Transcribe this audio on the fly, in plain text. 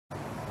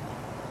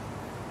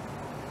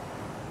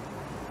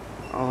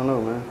I don't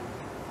know, man.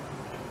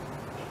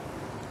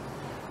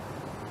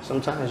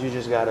 Sometimes you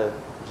just gotta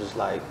just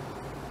like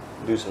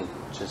do some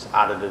just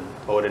out of the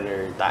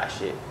ordinary thought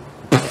shit.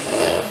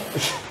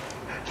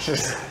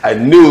 I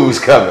knew it was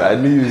coming. I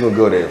knew you was gonna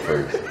go there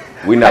first.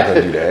 We're not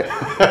gonna do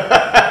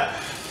that.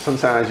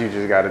 Sometimes you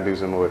just gotta do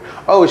some more.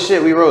 Oh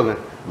shit, we rolling.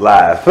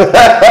 Live. We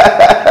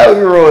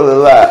rolling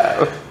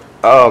live.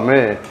 Oh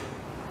man.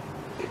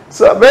 What's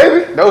up,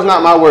 baby? Those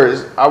not my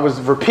words. I was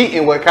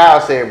repeating what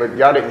Kyle said, but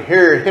y'all didn't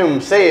hear him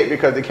say it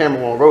because the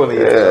camera won't roll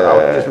yet. So I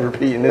was just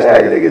repeating this.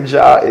 That nigga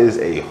Ja is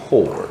a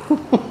whore.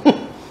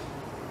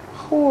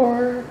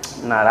 Whore.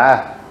 Not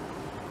I.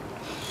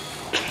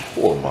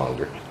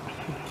 Whoremonger.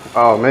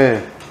 Oh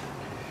man.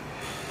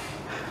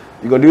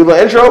 You gonna do a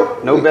little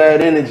intro? No bad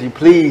energy,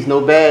 please.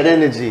 No bad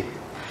energy.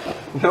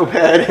 No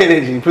bad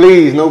energy,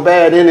 please. No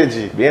bad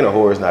energy. Being a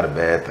whore is not a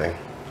bad thing.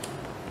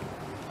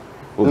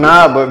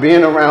 Nah, but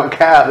being around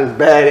Kyle is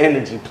bad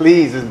energy.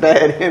 Please, it's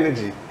bad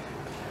energy.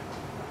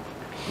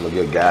 I'm a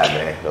good guy,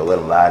 man. Don't let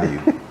him lie to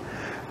you.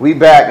 We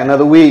back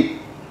another week,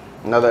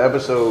 another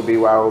episode.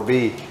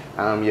 B.Y.O.B.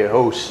 I'm your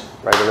host,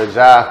 Regular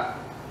Ja,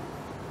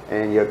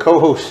 and your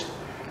co-host,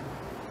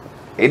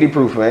 80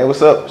 Proof, man.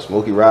 What's up?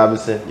 Smokey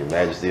Robinson, Your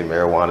Majesty of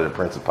Marijuana, the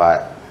Prince of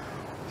Pot.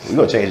 We're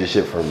gonna change this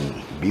shit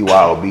from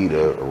B.Y.O.B.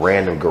 to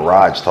random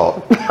garage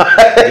talk.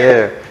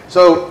 Yeah.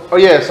 So,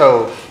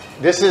 so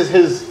this is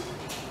his.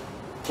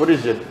 What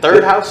is your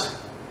third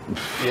house?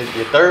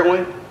 Your third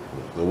one?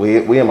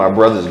 We in my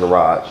brother's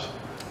garage.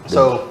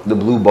 The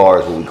blue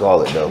bar is what we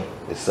call it, though.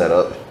 It's set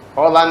up.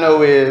 All I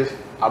know is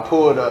I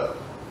pulled up.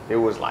 It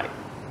was like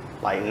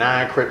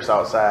 9 Crips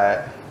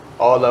outside.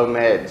 All of them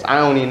had. I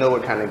don't even know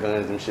what kind of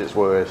guns them shits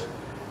was,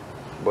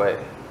 but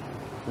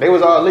they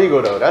was all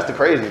legal though. That's the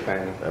crazy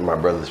thing. And my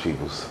brother's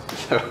peoples.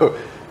 So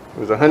it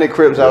was 100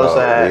 Crips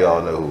outside. We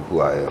all know who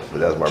I am, but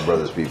that's my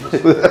brother's peoples.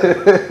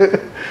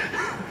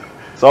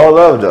 It's all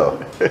love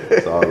though.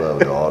 It's all love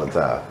though, all the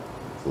time.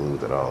 Salute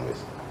to the homies.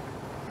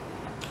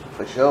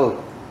 For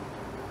sure.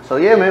 So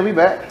yeah, man, we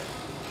back.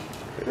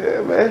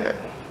 Yeah, man.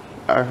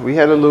 We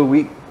had a little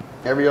week,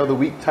 every other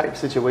week type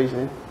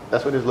situation.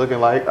 That's what it's looking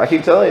like. I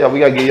keep telling y'all, we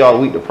gotta give y'all a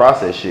week to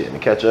process shit and to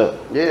catch up.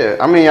 Yeah,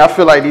 I mean, I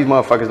feel like these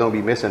motherfuckers don't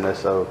be missing us,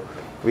 so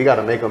we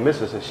gotta make them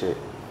miss us and shit.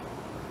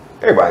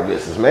 Everybody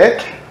misses,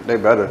 man. They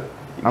better.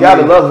 You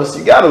gotta love us.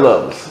 You gotta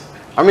love us.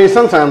 I mean,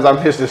 sometimes I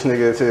miss this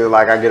nigga till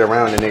like I get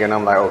around the nigga and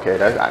I'm like, okay,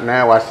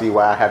 now I see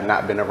why I have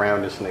not been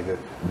around this nigga.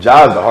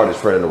 John's the hardest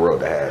friend in the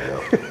world to have,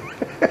 yo.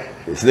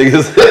 This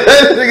nigga's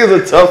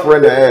a tough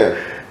friend to have.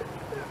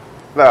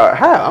 No,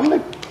 how?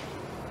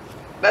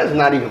 That's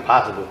not even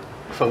possible.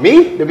 For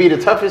me to be the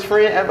toughest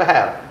friend ever,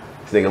 how?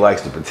 This nigga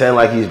likes to pretend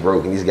like he's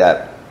broke and he's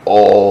got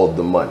all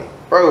the money.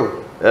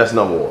 Bro. That's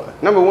number one.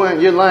 Number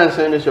one, you're lying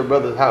saying it's your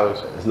brother's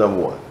house. That's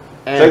number one.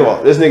 Second of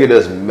all, this nigga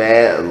does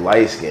mad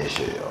light skin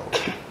shit, yo.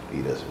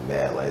 He does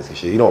mad light skin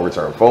shit. He don't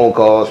return phone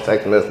calls,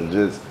 text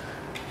messages.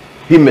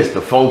 He missed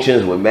the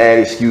functions with mad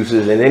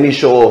excuses, and then he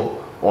show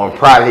up on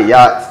private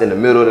yachts in the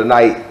middle of the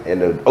night in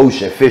the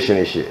ocean fishing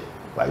and shit.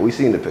 Like, we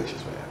seen the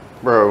pictures, man.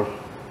 Bro,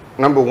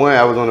 number one,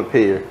 I was on a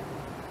pier.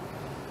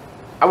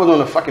 I was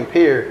on a fucking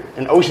pier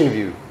in Ocean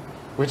View,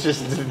 which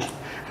is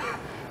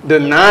the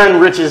 9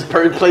 richest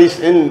place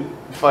in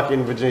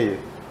fucking Virginia.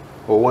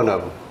 Or one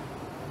of them.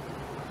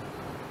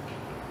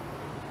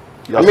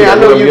 I mean, I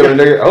know you got,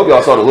 I hope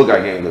y'all saw the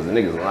lookout game because the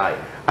niggas lying.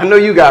 I know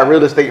you got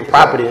real estate and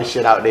property and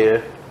shit out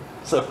there.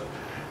 So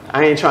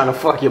I ain't trying to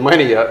fuck your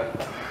money up.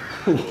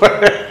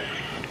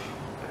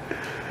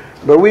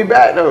 But we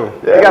back though.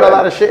 Yeah, we got a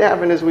lot of shit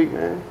happen this week,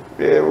 man.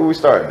 Yeah, where we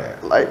starting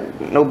at? Like,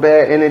 no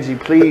bad energy,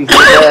 please. No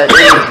bad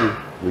energy.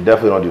 We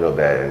definitely don't do no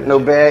bad energy. No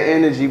bad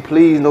energy,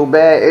 please. No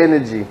bad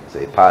energy.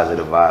 Say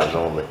positive vibes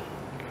only.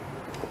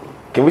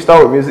 Can we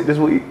start with music this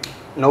week?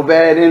 No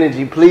bad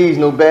energy, please.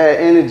 No bad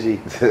energy.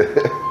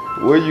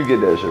 Where you get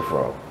that shit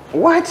from?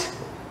 What?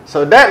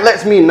 So that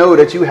lets me know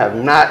that you have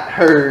not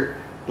heard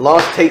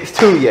Lost Tapes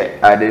 2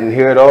 yet. I didn't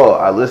hear it all.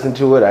 I listened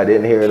to it. I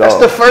didn't hear it all.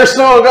 That's the first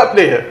song up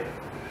there.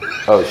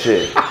 Oh,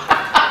 shit.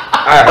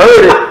 I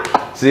heard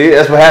it. See,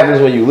 that's what happens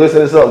when you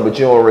listen to something, but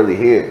you don't really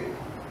hear it.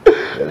 You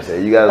know what I'm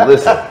saying? You got to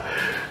listen.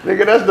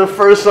 Nigga, that's the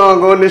first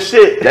song on this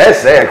shit. That's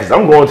sad, because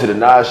I'm going to the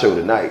Nas show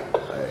tonight.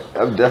 Right?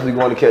 I'm definitely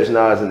going to catch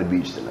Nas on the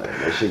beach tonight.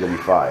 That shit going to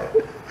be fire.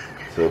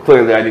 So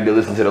clearly I need to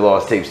listen to the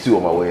Lost Tapes 2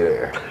 on my way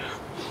there.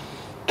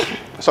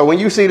 So when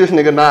you see this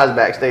nigga Nas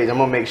backstage, I'm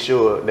gonna make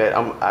sure that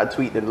I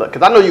tweet the look,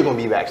 cause I know you're gonna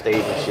be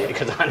backstage and shit,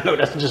 cause I know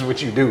that's just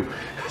what you do.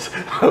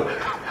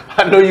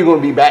 I know you're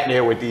gonna be back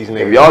there with these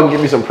niggas. If y'all can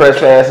give me some press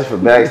passes for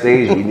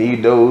backstage, we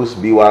need those.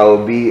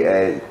 BYOB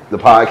at the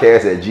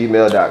podcast at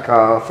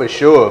gmail.com. For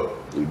sure.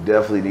 We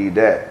definitely need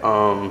that.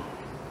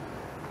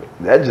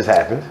 That just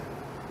happened.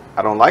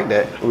 I don't like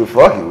that. Well,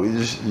 fuck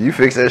it. You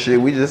fix that shit.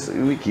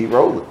 We keep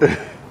rolling.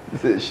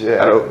 Shit,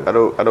 I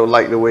don't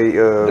like the way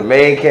the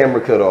main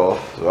camera cut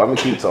off, so I'm gonna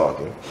keep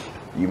talking.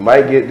 You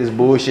might get this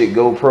bullshit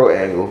GoPro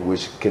angle,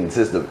 which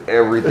consists of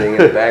everything in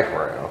the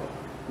background.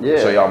 Yeah.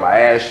 Show y'all my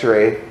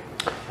ashtray.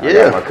 I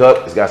got my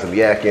cup. It's got some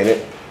yak in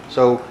it.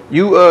 So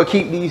you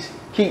keep these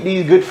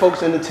good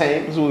folks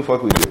entertained. This is what the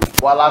fuck we do.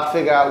 While I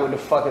figure out what the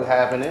fuck is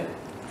happening.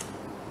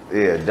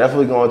 Yeah,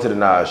 definitely going to the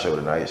Nas show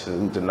tonight.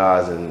 Salute to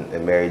Nas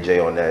and Mary J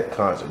on that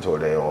concert tour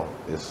they on.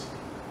 It's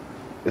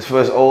for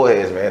us old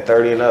heads, man,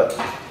 30 and up.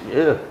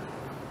 Yeah.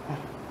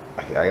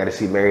 I got to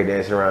see Mary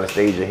dancing around the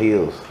stage in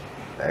heels,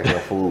 acting a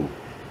fool.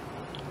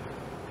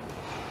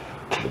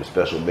 Them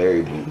special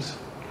Mary boots.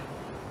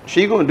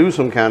 She gonna do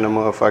some kind of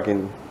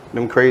motherfucking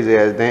them crazy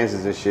ass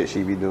dances and shit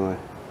she be doing.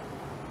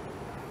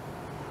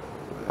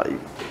 Like,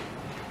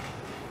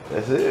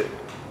 that's it.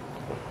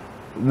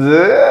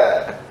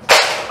 I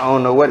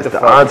don't know what the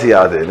fuck. Auntie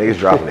out there, niggas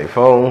dropping their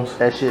phones.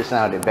 That shit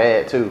sounded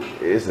bad too.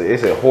 It's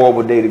a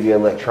horrible day to be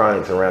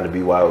electronics around the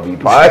B.Y.O.B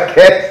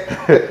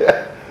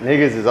podcast.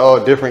 Niggas is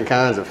all different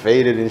kinds of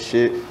faded and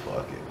shit.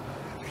 Fuck it.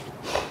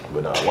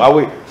 But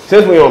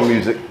since we on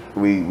music,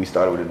 we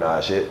started with the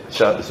Nas shit.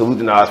 Salute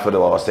to Nas for the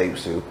Lost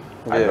Tapes too.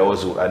 Yeah.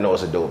 I know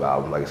it's a dope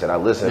album. Like I said, I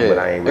listened, but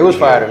I ain't really. It was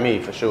fire to me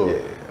for sure.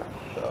 Yeah.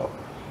 So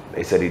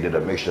they said he did a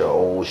mixture of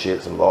old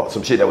shit,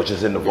 some shit that was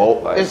just in the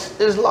vault. Like,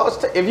 it's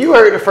Lost. If you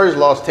heard the first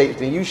Lost Tapes,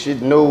 then you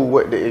should know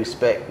what to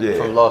expect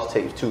from Lost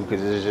Tapes too,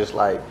 because it's just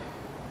like,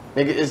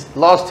 nigga, it's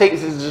Lost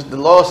Tapes is just the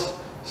lost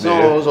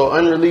songs or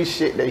unreleased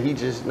shit that he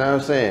just, you know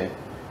what I'm saying?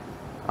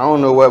 I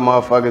don't know what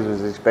motherfuckers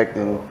was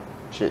expecting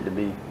shit to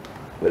be.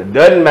 But it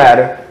doesn't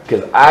matter,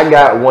 because I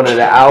got one of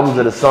the albums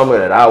of the summer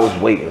that I was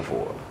waiting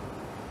for.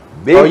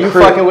 You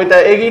fucking with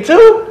that Iggy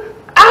too?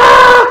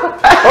 Ah!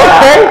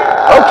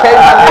 Okay,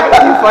 my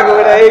nigga, you fucking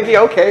with that Iggy?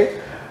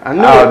 Okay.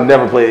 I'll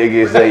never play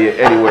Iggy Azalea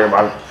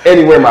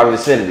anywhere in my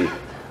vicinity.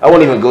 I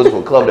won't even go to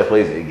a club that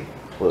plays Iggy.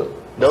 Look.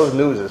 Those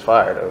news is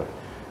fire though.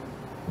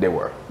 They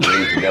were. They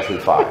were definitely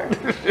fired.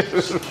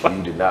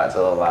 You did not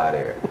tell a lie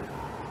there.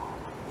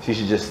 She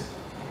should just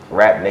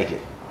rap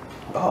naked.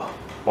 Oh.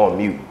 On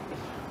mute.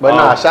 But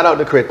nah, shout out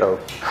to Crit though.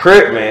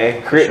 Crit,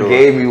 man. Crit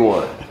gave me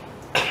one.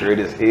 Crit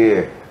is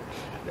here.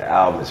 The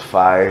album is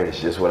fire. It's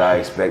just what I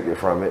expected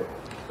from it.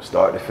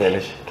 Start to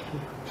finish.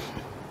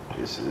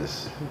 He's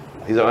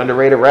an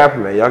underrated rapper,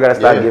 man. Y'all gotta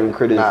stop giving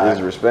Crit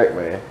his respect,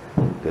 man.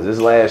 Because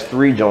his last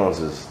 3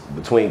 Joneses,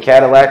 between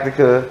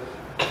Cadillactica,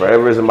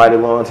 Forever is a Mighty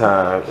Long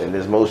Time, and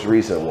this most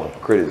recent one,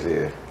 Crit is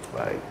here.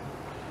 Like,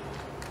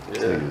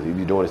 he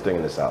be doing his thing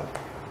in the South.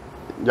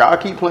 Y'all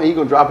keep playing, he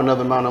gonna drop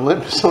another Mount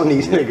Olympus on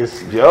these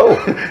niggas. Yo.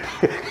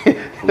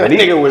 That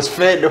nigga was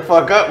fed the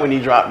fuck up when he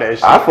dropped that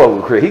shit. I fuck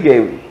with Crit. He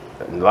gave,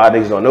 a lot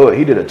of niggas don't know it,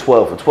 he did a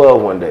 12 for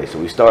 12 one day. So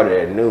we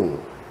started at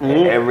noon.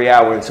 And every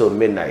hour until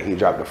midnight, he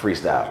dropped a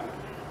freestyle.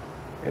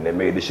 And they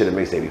made this shit a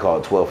mixtape. He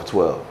called it 12 for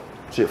 12.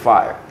 Shit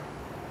fire.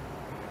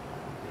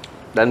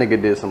 That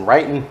nigga did some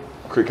writing.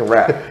 Crit can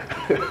rap.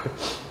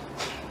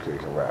 Crit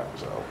can rap,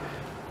 so.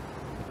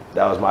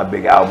 That was my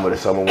big album of the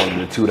summer, one of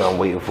the 2 that I'm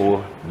waiting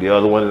for. The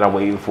other one that I'm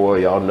waiting for,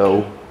 y'all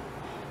know,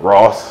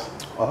 Ross.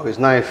 August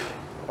 9th.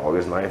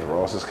 August 9th,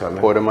 Ross is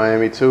coming. Port of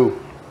Miami too.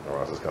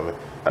 Ross is coming.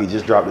 He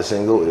just dropped a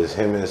single. It's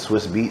him and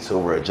Swiss Beats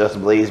over a Just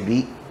Blaze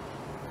beat.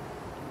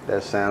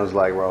 That sounds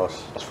like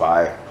Ross. It's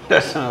fire.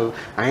 That sounds,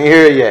 I ain't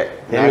hear it yet.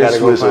 Him and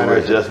Swiss over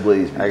a Just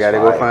Blaze beat. I gotta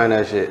go find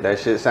that shit. That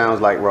shit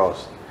sounds like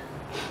Ross.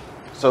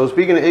 So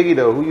speaking of Iggy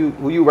though,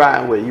 who you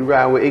riding with? You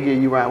riding with Iggy or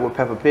you riding with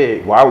Peppa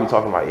Pig? Why are we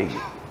talking about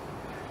Iggy?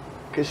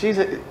 Cause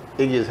Iggy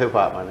is hip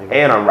hop, my nigga.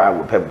 And I'm riding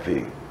with Peppa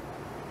Pig.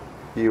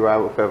 You ride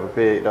with Peppa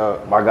Pig,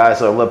 dog. My guys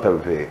son love Peppa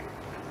Pig.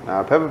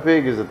 Nah, Peppa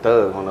Pig is a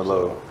thug on the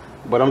low.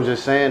 But I'm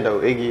just saying though,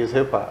 Iggy is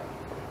hip hop.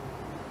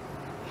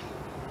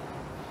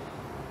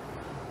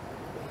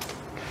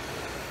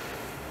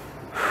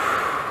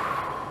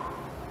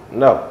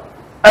 No.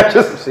 I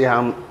just see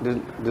how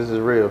this is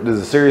real. This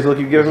is a serious look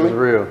you giving me? This is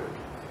real.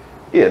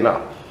 Yeah,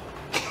 no.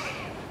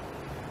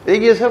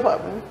 Iggy is hip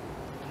hop, man.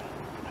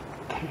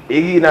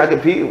 Iggy not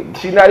competing.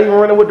 She's not even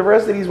running with the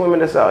rest of these women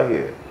that's out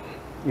here.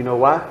 You know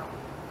why?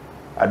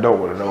 I don't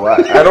want to know why.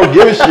 I don't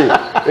give a shit.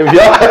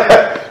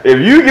 If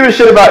you give a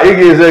shit about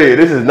Iggy Azalea,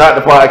 this is not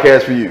the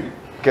podcast for you.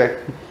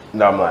 Okay?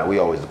 No, I'm lying. We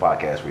always the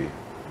podcast for you.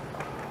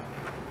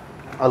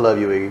 I love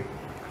you, Iggy.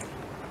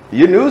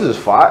 Your news is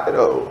fire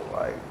though.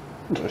 Like,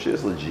 that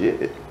shit's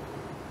legit.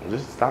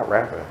 Just stop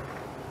rapping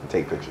and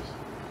take pictures.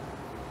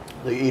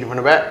 You eat it from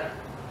the back?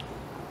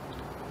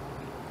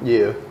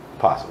 Yeah.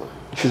 Possibly.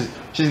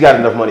 She's got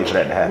enough money for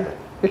that to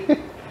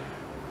happen.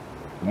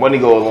 Money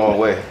go a long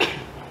way.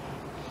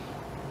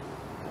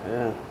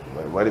 Yeah.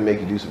 Like, why did it make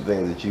you do some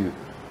things that you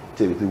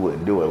typically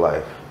wouldn't do in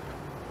life?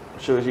 I'm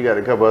sure she got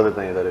a couple other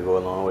things that'll go a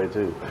long way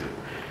too.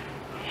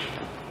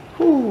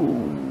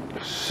 Ooh.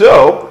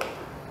 So,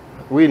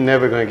 we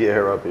never gonna get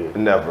her up here.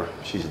 Never.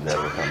 She's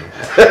never coming.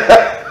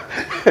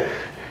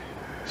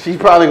 She's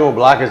probably gonna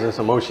block us in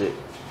some more shit.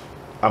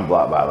 I'm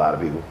blocked by a lot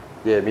of people.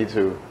 Yeah, me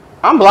too.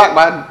 I'm blocked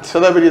by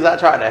celebrities I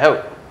tried to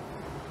help.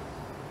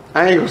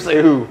 I ain't gonna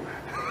say who.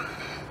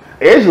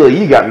 Angela,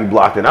 you got me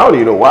blocked, and I don't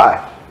even know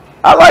why.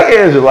 I like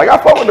Angela. Like, I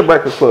fuck with the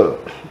Breakfast Club.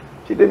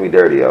 She did me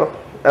dirty, yo.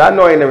 And I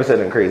know I ain't never said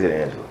anything crazy to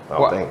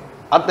Angela.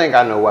 I think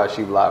I know why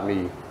she blocked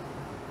me.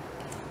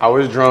 I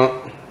was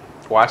drunk,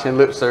 watching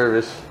Lip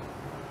Service,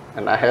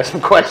 and I had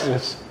some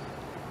questions.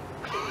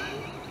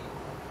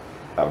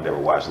 I've never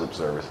watched Lip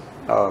Service.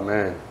 Oh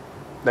man,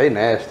 they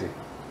nasty.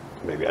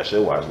 Maybe I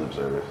should watch Lip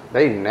Service.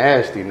 They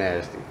nasty,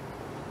 nasty.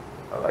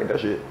 I like that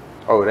shit.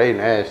 Oh, they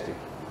nasty.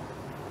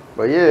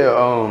 But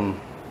yeah,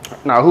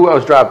 now who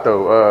else dropped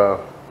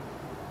though?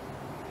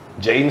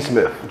 Jaden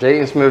Smith.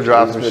 Jaden Smith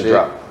dropped some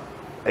shit.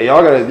 Hey,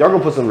 y'all gonna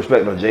put some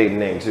respect on Jaden's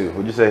name too.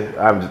 What'd you say?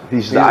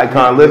 He's just the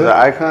icon living. He's the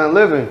icon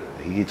living.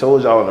 He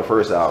told y'all on the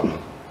first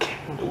album.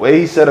 The way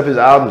he set up his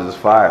albums is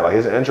fire. Like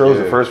his intros,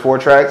 the first 4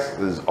 tracks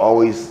is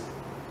always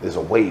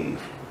a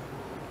wave.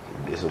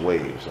 It's a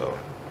wave. So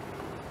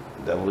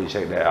definitely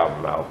check that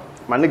album out.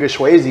 My nigga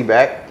Swayze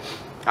back.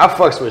 I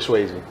fucks with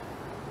Swayze.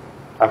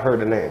 I've heard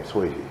the name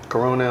Swayze.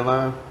 Corona and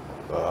Lime.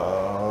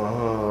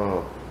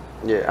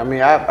 Yeah, I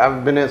mean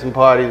I've been at some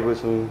parties with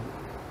some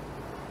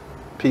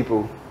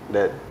people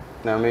that, you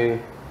know what I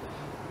mean?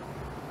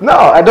 No,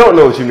 I don't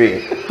know what you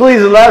mean.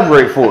 Please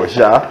elaborate for us,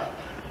 y'all.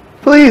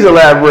 Please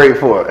elaborate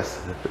for us.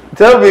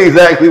 Tell me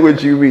exactly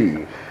what you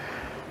mean.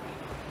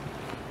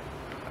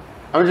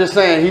 I'm just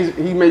saying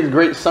he makes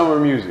great summer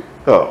music.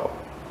 Oh.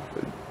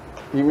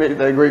 He makes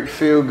that great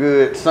feel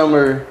good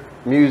summer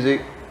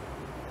music.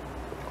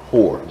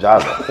 Whore.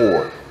 Jaw's a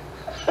whore.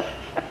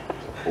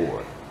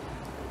 Whore.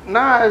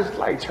 Nah, it's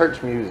like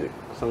church music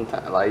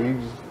sometimes. Like you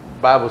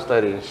just Bible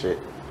study and shit.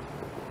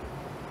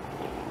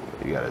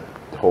 You got a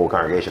whole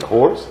congregation of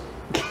whores?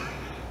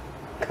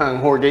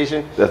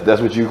 Congregation? That's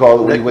what you call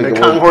it when you wake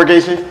up?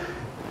 Congregation?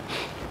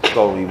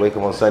 So when you wake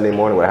up on Sunday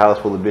morning with a house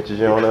full of bitches you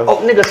don't know? Oh,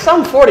 nigga,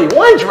 Sum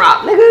 41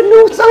 dropped. Nigga,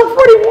 new Sum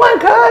 41,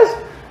 cuz.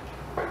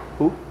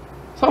 Who?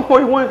 Sum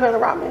 41 kind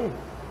of rock, man.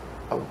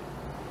 Oh.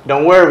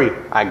 Don't worry.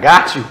 I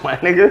got you, my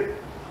nigga.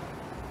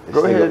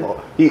 Go ahead.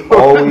 He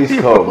always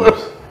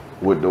comes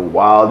with the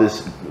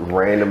wildest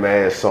random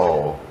ass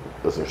song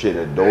or some shit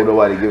that don't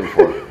nobody give a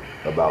fuck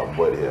about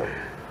but him.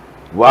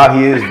 While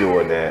he is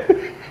doing that,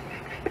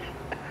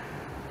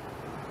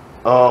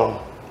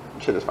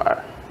 shit is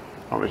fire.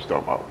 I don't know what you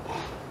talking about.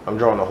 I'm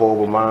drawing a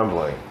horrible mind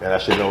blank, and I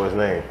should know his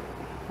name.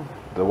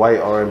 The white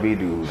R&B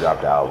dude who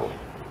dropped the album.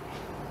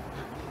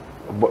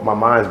 But my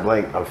mind's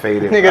blank. I'm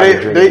faded.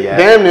 Nigga, they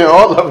damn near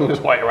all of them is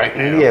white right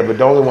now. Yeah, but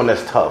the only one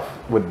that's tough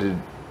with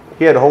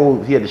he had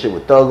the shit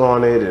with Thug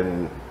on it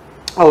and.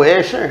 Oh,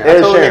 Ed Sheeran.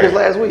 I told niggas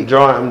last week.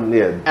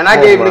 And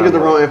I gave niggas the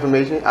wrong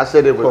information. I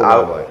said it was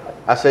out.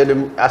 I said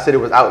it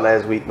was out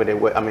last week, but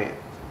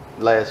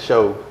last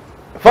show.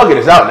 Fuck it,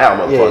 it's out now,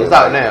 motherfucker. Yeah, it's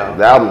out now.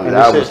 The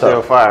album's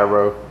still fire,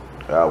 bro.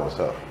 The album's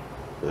tough.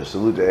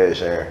 Salute to Ed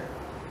Sheeran.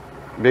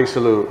 Big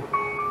salute.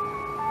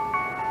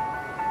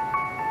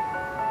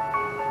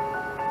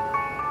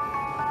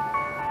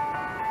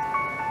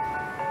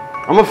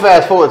 I'm gonna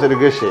fast forward to the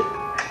good shit.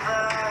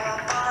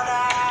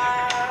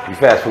 You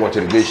fast forward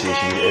to the good shit, you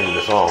can end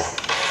the song.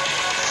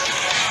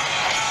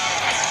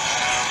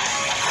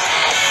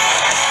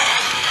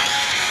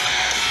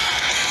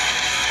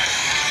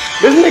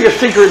 This nigga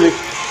secretly,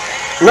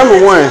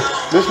 number one,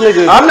 this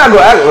nigga. I'm not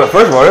gonna act. Well,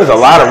 first of all, there's a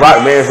lot of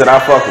rock bands that I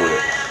fuck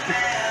with.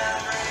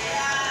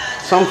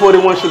 Sum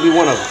 41 should be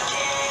one of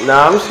them.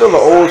 Nah, I'm still an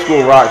old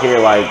school rock here,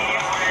 like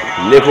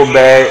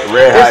Nickelback,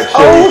 Red Hot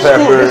Chili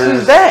Peppers.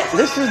 This is that.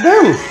 This is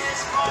them.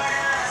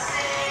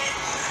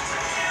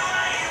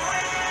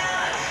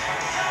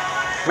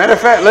 Matter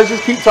of fact, let's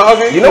just keep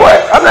talking. You know what?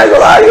 I'm not gonna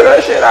lie to you,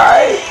 that shit,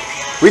 alright.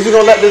 We just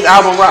gonna let this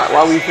album rock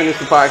while we finish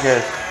the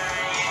podcast.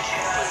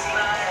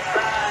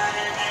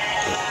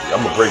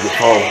 I'm gonna break his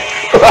phone.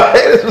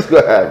 This is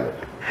gonna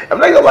happen. I'm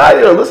not gonna lie to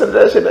you, listen to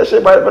that shit. That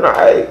shit might have been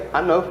alright.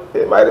 I know.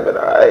 It might have been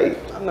alright.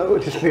 I know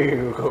this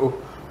nigga gonna go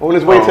on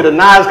his way to the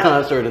Nas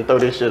concert and throw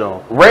this shit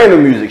on.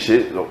 Random music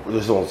shit.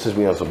 Since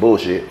we on some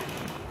bullshit.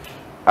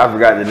 I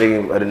forgot the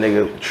name of the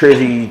nigga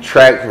Trizzy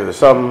track or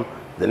something.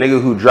 The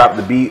nigga who dropped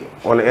the beat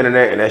on the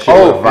internet and that shit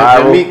went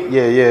viral.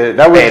 Yeah.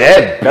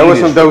 That was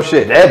some dope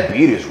shit. That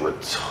beat is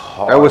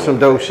retarded. That was some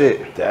dope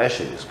shit. That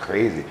shit is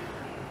crazy.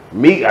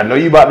 Meek, I know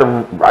you about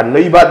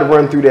to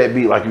run through that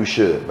beat like you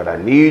should, but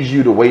I need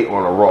you to wait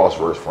on a Ross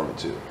verse from it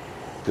too,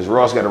 because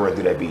Ross got to run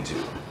through that beat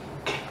too.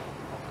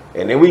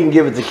 And then we can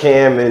give it to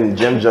Cam and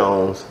Jim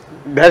Jones.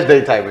 That's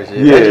their type of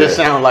shit. Yeah. That just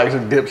sound like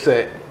some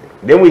Dipset.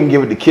 Then we can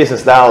give it to Kiss and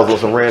Styles on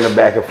some random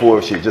back and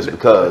forth shit, just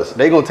because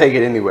they gonna take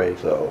it anyway.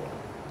 So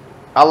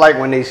I like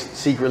when they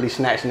secretly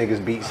snatch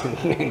niggas beats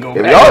and go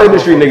if back. Y'all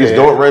industry niggas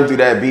don't run through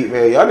that beat,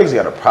 man, y'all niggas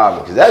got a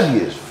problem, because that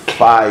beat is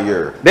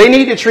fire. They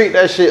need to treat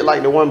that shit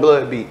like the One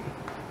Blood beat.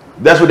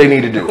 That's what they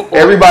need to do.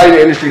 Everybody in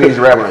the industry needs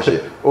to rap on that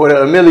shit. Or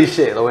the Millie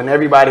shit, when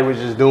everybody was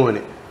just doing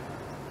it.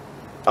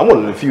 I'm one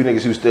of the few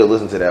niggas who still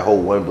listen to that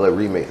whole One Blood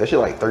remix. That shit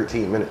like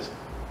 13 minutes.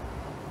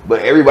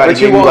 But everybody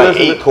gave you like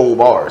 8 cold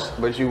bars.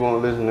 But you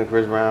won't listen to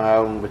Chris Brown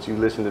album, but you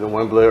listen to the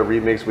One Blood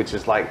remix, which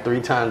is like 3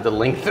 times the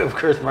length of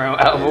Chris Brown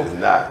album. It's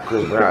not.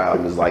 Chris Brown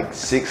album is like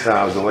 6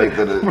 times the length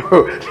of the...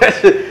 Bro, that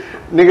shit,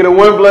 nigga, the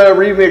One Blood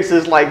remix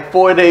is like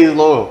 4 days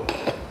long.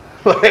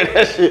 Like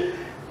that shit.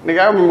 Nigga,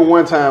 I remember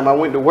one time I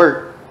went to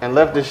work and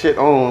left this shit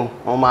on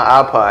my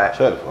iPod.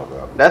 Shut the fuck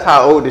up. That's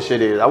how old this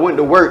shit is. I went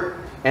to work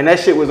and that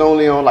shit was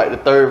only on like the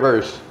 3rd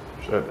verse.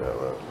 Shut the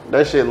hell up.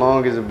 That shit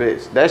long as a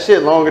bitch. That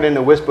shit longer than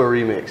the Whisper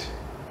remix.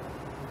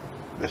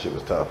 That shit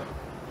was tough.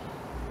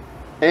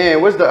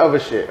 And what's the other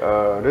shit?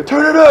 The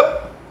Turn It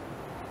Up.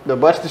 The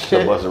Busta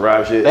shit. The Busta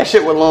Rhymes shit. That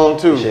shit was long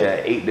too. That shit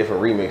had 8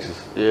 different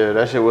remixes. Yeah,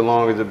 that shit was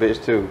long as a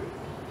bitch too.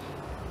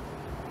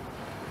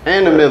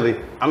 And the Millie.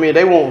 I mean,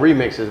 they want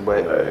remixes,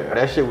 but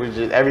that shit was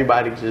just,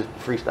 everybody just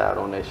freestyled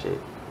on that shit.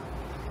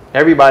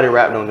 Everybody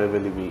rapped on the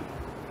Millie beat.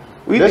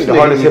 What do you think the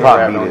hardest hip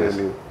hop beat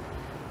is?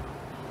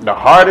 The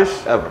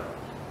hardest? Ever.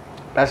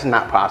 That's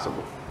not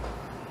possible.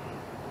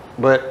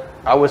 But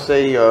I would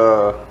say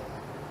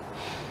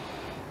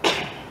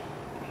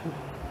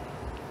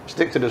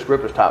stick to the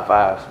scripters top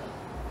 5s.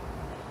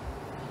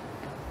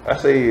 I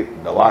say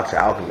the Locks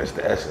Alchemist,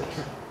 the Essence.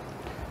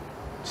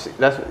 See,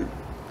 that's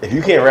if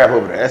you can't rap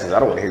over the Essence, I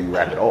don't want to hear you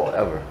rap at all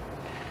ever.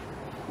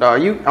 No,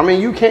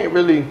 you can't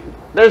really.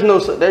 There's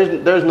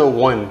no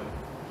one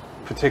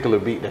particular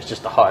beat that's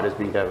just the hardest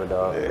beat ever,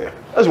 dog. Yeah,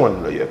 I just want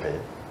to know your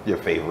opinion, your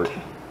favorite.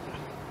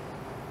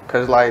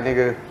 Cause like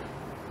nigga,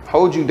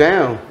 Hold You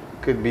Down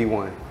could be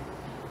one.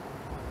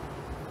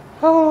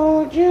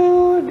 Hold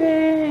you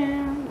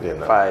down. Yeah,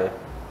 no. Fire.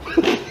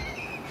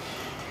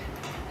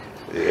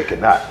 It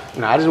could not.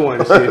 Nah, I just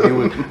wanted to see if you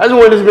would. I just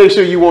wanted to make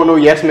sure you won't no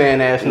yes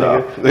man ass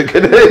nigga. No,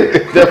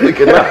 it definitely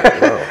could not.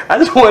 No. I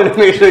just wanted to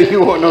make sure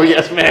you won't no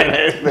yes man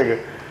ass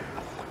nigga.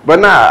 But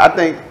nah,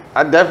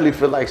 I definitely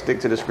feel like Stick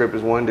to the Script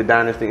is one. The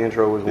Dynasty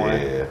intro was one.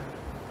 Yeah.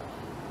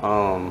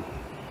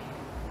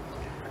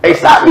 Hey,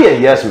 stop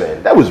being yes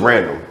man. That was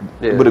random,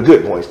 but a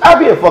good point. Stop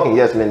being fucking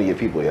yes man to your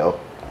people, yo.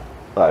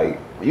 Like,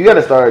 you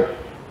gotta start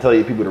telling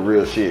your people the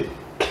real shit.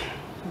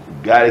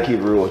 You gotta keep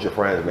it real with your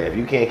friends, man. If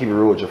you can't keep it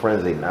real with your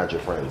friends, they're not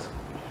your friends.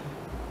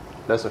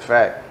 That's a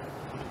fact.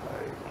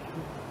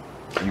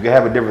 Like, you can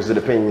have a difference of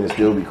opinion and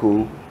still be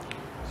cool.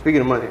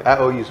 Speaking of money, I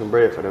owe you some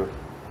bread for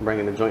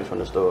bringing the joints from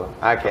the store.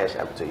 I cash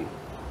app it to you.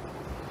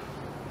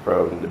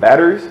 From the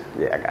batteries?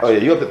 Yeah, I got you. Oh yeah,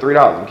 you up to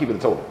 $3. I'm keeping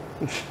the total.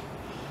 This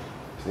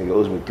nigga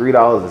owes me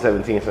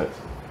 $3.17.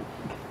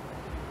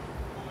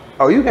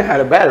 Oh, you can have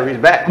the batteries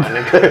back, my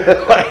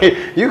nigga.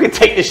 Like, you can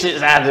take the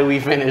shits after we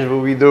finish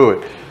what we do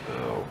it.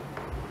 Oh.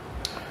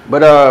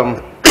 But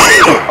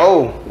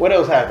oh, what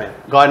else happened?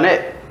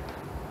 Garnett.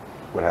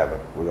 What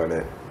happened? What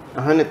Garnett?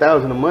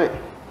 $100,000 a month.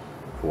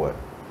 For what?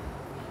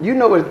 You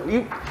know it.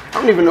 I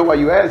don't even know why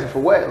you asked it for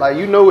what. Like,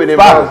 you know it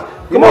involves.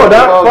 Come on,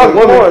 Doc. Fuck,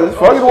 come on. Just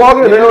fucking walk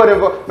in. You know it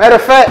involves. Matter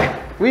of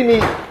fact, we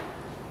need.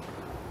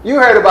 You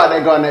heard about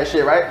that Garnett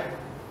shit, right?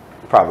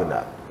 Probably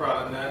not.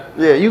 Probably not.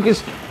 Yeah, you can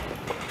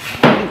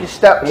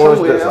step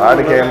somewhere. Side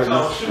the camera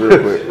just real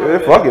quick. Yeah,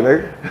 fuck it,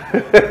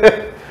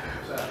 nigga.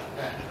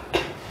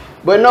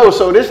 But no,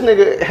 so this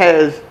nigga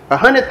has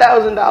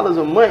 $100,000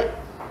 a month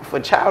for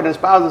child and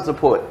spousal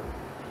support.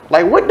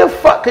 Like, what the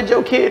fuck could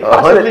your kid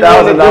possibly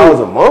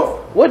 $100,000 a month?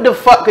 What the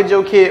fuck could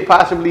your kid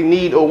possibly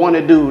need or want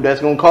to do that's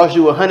gonna cost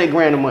you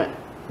 $100,000 a month?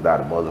 Not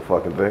a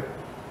motherfucking thing.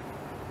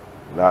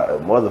 Not a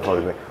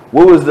motherfucking thing.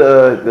 What was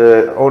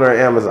the owner of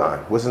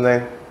Amazon? What's his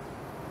name?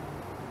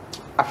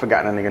 I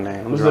forgot that nigga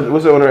name.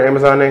 What's the owner of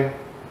Amazon name?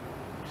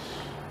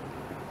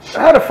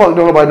 How the fuck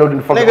don't nobody know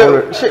the fucking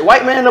owner? Shit,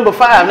 white man number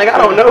 5, nigga. I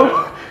don't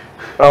know.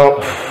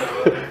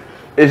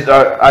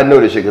 I know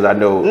this shit because I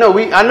know. No,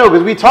 I know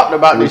because we talked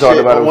about this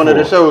shit on one of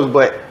the shows,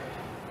 but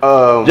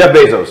Jeff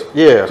Bezos.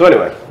 Yeah. So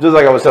anyway, just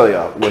like I was telling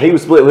y'all, when he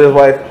was split with his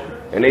wife,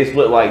 and they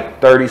split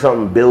like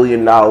 $30-something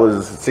billion,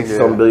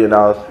 $60-something billion,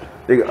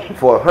 they got,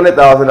 for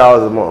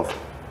 $100,000 a month.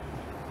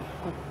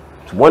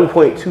 It's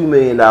 $1.2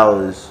 million.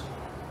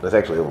 That's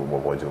actually over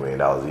 $1.2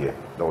 million a year.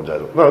 Don't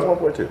judge it. No, it's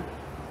 1.2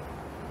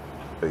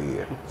 a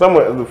year.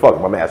 Somewhere, fuck,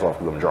 my math's off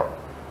because I'm drunk.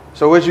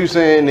 So what you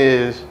saying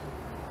is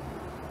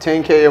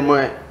 $10K a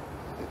month.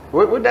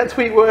 What that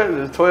tweet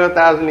was? It's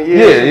 $12,000 a Yeah.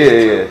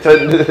 year.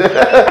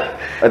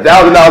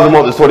 $1,000 a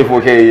month is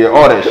 $24K a year.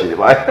 All that shit.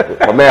 Like,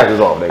 my math is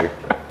off, nigga.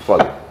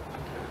 Fuck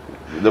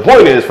it. The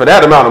point is, for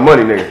that amount of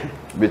money, nigga,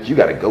 bitch, you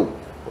gotta go.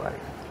 Like,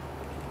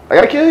 I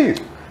gotta kill you.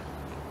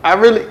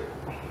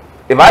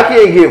 If I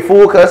can't get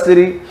full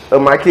custody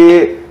of my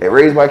kid and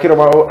raise my kid on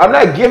my own, I'm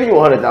not giving you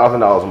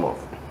 $100,000 a month.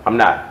 I'm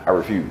not. I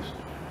refuse.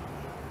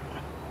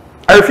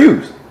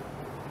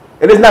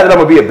 And it's not that I'm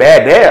gonna be a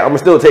bad dad. I'm gonna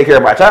still take care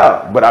of my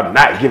child, but I'm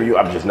not giving you.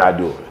 I'm just not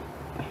doing it,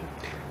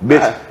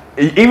 bitch.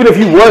 Even if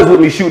you was with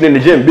me shooting in the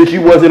gym, bitch,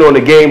 you wasn't on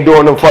the game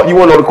during the fuck. You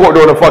weren't on the court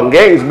during the fucking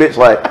games, bitch.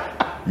 Like,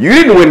 you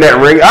didn't win that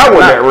ring. I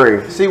won that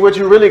ring. See, what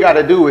you really got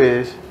to do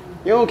is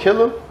you don't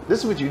kill him. This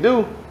is what you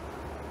do.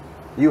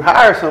 You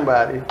hire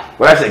somebody.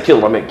 When I say kill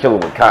him, I meant kill him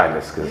with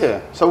kindness.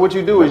 Yeah. So what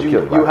you do is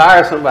you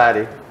hire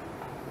somebody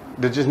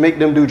to just make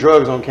them do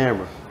drugs on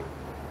camera,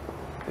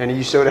 and then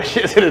you show that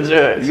shit to the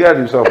judge. You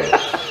gotta do something.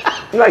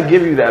 I'm not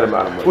giving you that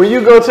amount of money. When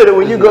you go to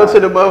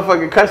the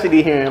motherfucking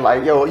custody hearing,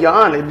 like, yo, Your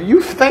Honor, do you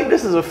think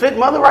this is a fit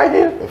mother right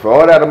here? And for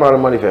all that amount of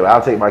money, fam,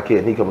 I'll take my kid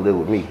and he come live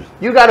with me.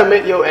 You gotta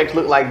make your ex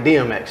look like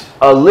DMX.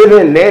 A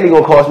living nanny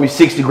gonna cost me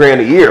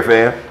 $60,000 a year,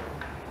 fam.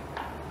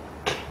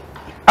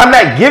 I'm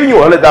not giving you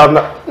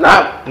 $100,000.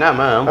 Not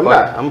mine.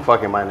 I'm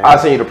fucking my nanny. I'll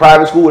send you to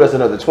private school. That's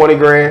another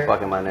 $20,000.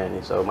 Fucking my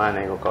nanny, so mine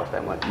ain't gonna cost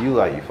that much. You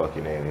like you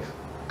fucking nannies.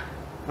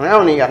 I mean, I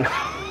don't even got no.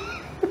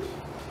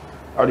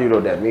 How do you know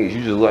what that means?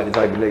 You just like the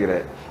type of nigga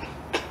that.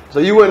 So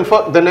you wouldn't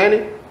fuck the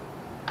nanny?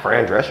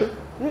 Fran Drescher?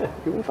 Yeah,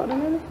 you wouldn't fuck the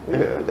nanny?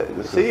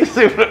 Yeah. See?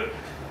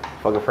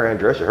 Fucking Fran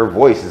Drescher. Her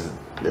voice is.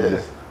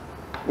 Yeah.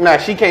 Nah,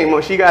 she came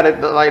up. She got it.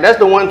 Like, that's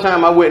the one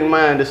time I wouldn't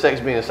mind the sex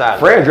being silent.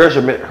 Fran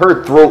Drescher,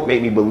 her throat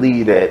made me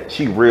believe that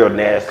she real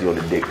nasty on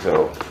the dick,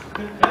 so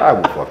I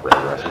would fuck Fran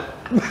Drescher.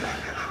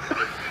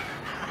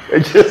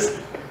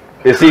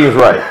 It seems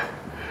right.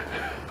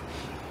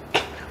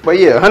 But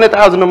yeah,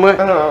 100,000 a month.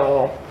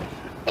 Oh.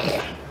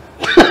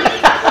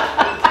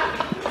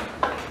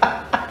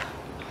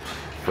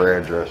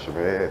 Fran Drescher,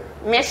 man.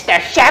 Mr.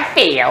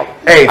 Sheffield.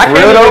 Hey, I for can't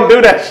real even though.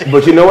 do that shit.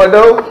 But you know what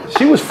though?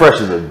 She was fresh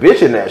as a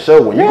bitch in that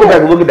show. When you go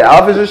back and look at the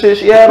outfits and shit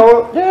she had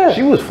on, Yeah.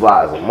 she was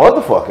fly as a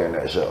motherfucker in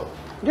that show.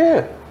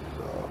 Yeah.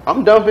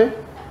 I'm dumping.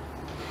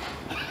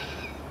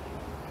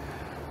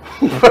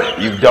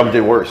 You've dumped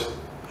it worse.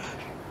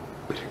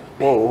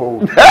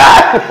 Whoa.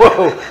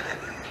 Whoa.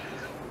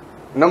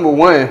 Number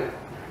one.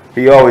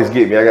 He always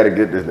get me. I gotta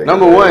get this nigga.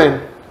 Number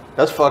one.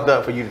 That's fucked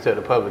up for you to tell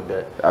the public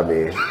that. I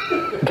mean,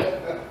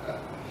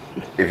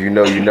 if you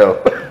know, you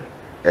know.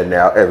 And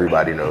now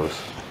everybody knows.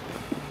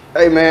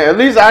 Hey man, at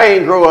least I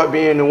ain't grow up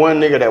being the one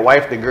nigga that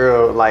wifed the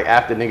girl like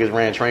after niggas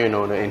ran train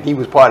on her and he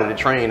was part of the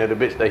train of the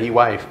bitch that he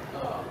wifed.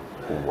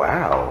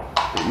 Wow.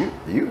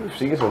 You've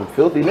seen some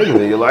filthy niggas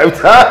in your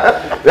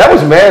lifetime. That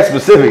was mad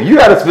specific. You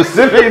had a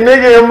specific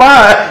nigga in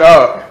mind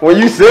when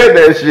you said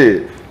that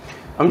shit.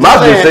 Might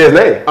just say his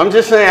name. I'm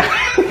just saying.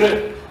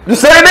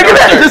 Just say a nigga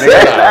that. Just say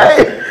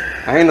his name.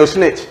 I ain't no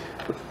snitch.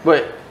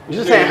 But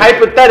just saying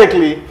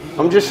hypothetically,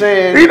 I'm just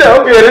saying. You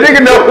know, yeah, the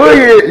nigga know who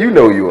he is. You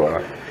know you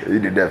are. You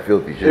did that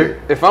filthy shit.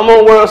 If I'm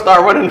on World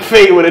Star running the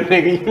fade with a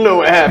nigga, you know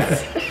what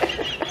happens.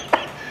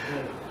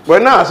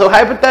 But nah, so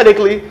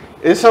hypothetically,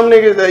 it's some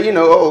niggas that, you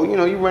know,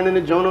 you running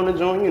the joint on the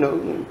joint, you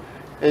know,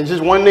 and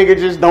just one nigga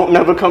just don't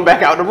never come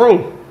back out the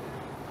room.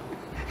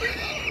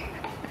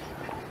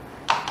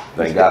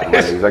 Thank God for my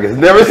niggas. I guess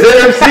never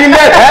seen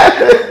that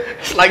happen.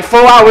 It's like 4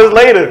 hours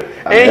later,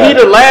 and he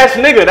the last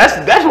nigga.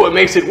 That's what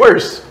makes it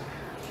worse.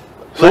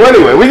 So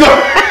anyway, we go.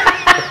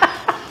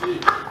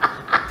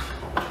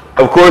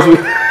 Of course we.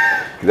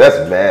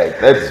 That's mad.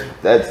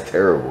 That's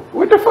terrible.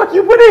 What the fuck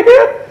you put in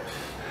here?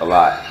 A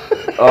lot.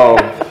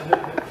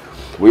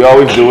 We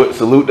always do it.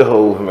 Salute the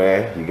Hove,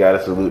 man. You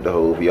gotta salute the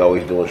Hove. He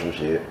always doing some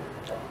shit.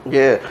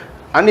 Yeah,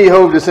 I need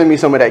Hove to send me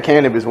some of that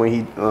cannabis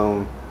when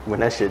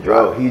that shit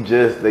dropped. Bro,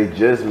 they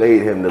just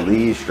made him the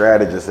lead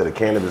strategist at a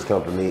cannabis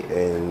company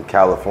in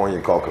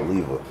California called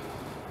Caliva.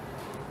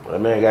 That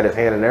man got his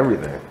hand in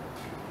everything.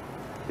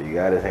 He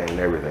got his hand in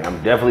everything.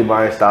 I'm definitely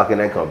buying stock in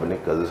that company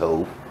because it's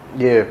Hove.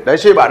 Yeah, that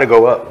shit about to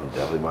go up. I'm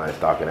definitely buying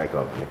stock in that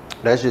company.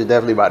 That shit's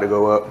definitely about to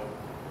go up.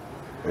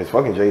 It's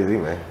fucking Jay-Z,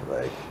 man.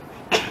 Like,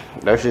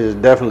 that shit is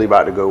definitely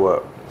about to go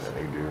up. Yeah,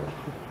 they do.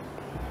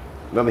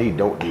 Nothing he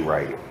don't do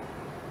right.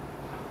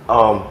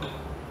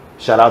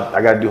 Shout out,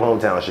 I gotta do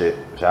hometown shit.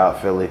 Shout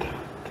out Philly.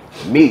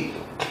 Meek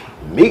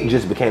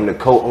just became the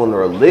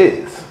co-owner of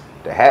Liz,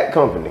 the hat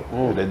company.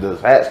 The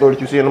hat store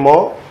that you see in the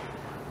mall.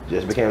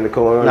 Just became the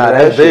co-owner. Nah, of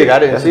that's that big. shit. I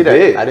didn't see that.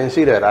 Big. I didn't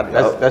see that.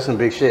 That's some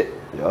big shit.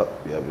 Yup.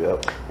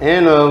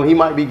 And he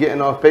might be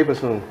getting off paper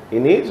soon. He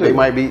needs to. They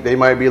might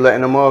be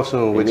letting him off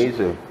soon. He needs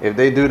to. If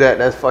they do that,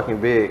 that's fucking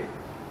big.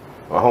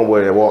 My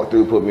homeboy that walked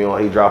through put me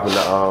on. He dropping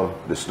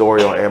the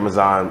story on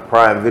Amazon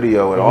Prime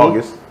Video in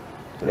August.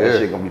 So that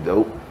shit gonna be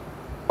dope.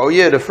 Oh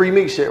yeah, the Free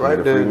Meek shit, right?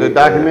 Yeah, the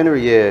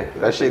documentary, yeah.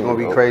 That shit gonna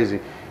be dope. crazy.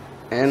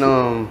 And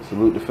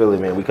salute to Philly,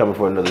 man. We coming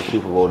for another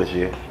Super Bowl this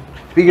year.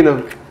 Speaking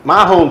of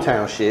my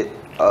hometown shit,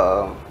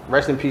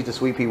 rest in peace to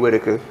Sweet Pea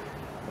Whitaker.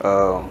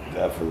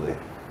 Definitely.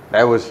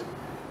 That was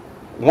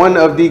one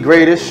of the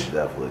greatest.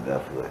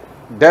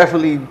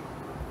 Definitely.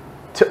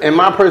 In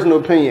my personal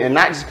opinion, and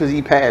not just because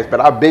he passed, but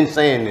I've been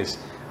saying this.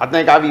 I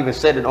think I've even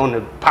said it on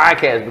the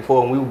podcast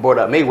before when we brought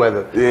up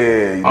Mayweather.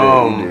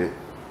 Yeah, you did.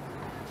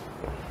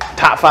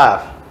 Top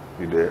 5.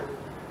 You did.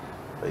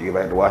 You get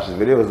back to watch his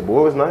videos. The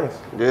boy was nice.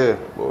 Yeah. The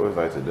boy was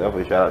nice. So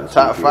definitely shout out to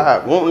Top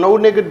 5. Won't no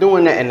nigga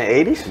doing that in the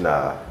 80s?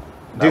 Nah.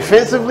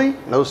 Defensively?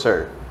 No,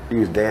 sir. He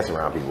was dancing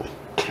around people.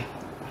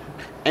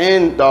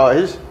 And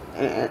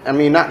I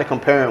mean, not to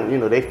compare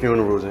him, they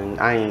funerals and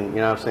I ain't, you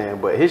know what I'm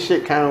saying? But his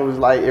shit kind of was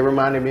like, it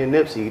reminded me of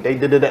Nipsey. They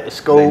did it at the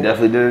Scope. They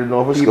definitely did it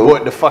over He Scope.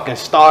 brought the fucking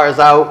stars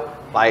out.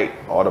 Like,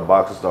 all the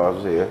boxing stars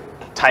was here.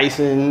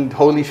 Tyson,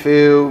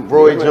 Holyfield,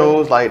 Roy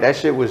Jones. Like, that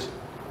shit was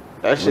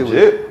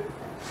real.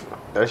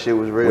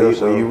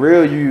 When you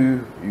real,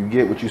 you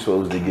get what you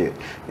supposed to get.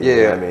 You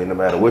know what I mean, no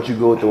matter what you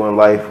go through in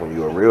life, when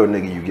you're a real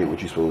nigga, you get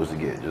what you supposed to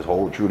get. Just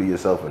hold true to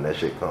yourself and that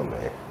shit come,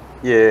 man.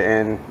 Yeah,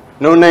 and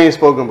no name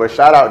spoken, but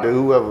shout out to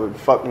whoever the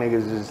fuck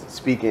niggas is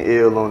speaking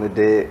ill on the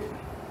dead.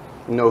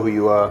 You know who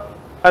you are.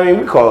 I mean,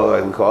 we call it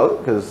like we call it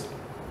because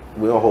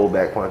we don't hold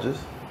back punches.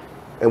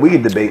 And we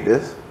can debate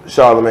this,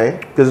 Charlamagne,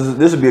 because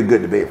this would be a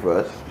good debate for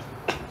us.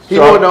 He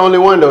wasn't the only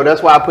one though.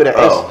 That's why I put an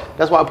S.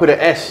 That's why I put an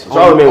S.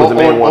 Charlamagne was the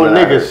main one on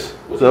niggas.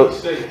 So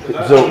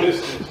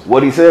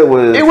what he said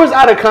was, it was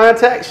out of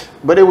context,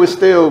 but it was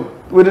still.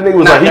 Well, the nigga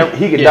was like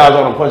he could dodge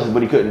all them punches,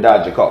 but he couldn't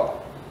dodge your call.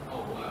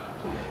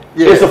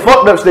 Yeah. It's a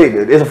fucked up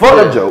statement. It's a fucked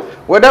up joke.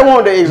 Well, that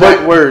wasn't the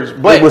exact words,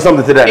 but it was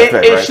something to that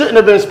effect, It right? shouldn't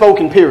have been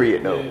spoken,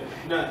 period, though.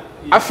 Yeah.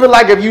 I feel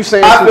like if you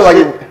saying some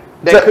shit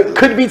that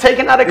could be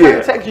taken out of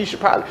context, you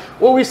should probably.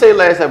 What we say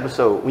last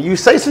episode, when you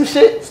say some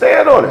shit,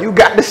 stand on it. You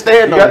got to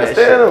stand on it. You got to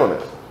stand on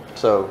it.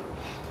 So,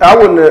 I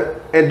wouldn't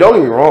have, and don't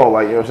get me wrong,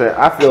 like, you know what I'm saying?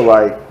 I feel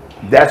like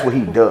that's what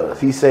he does.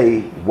 He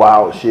say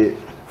wild shit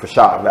for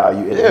shock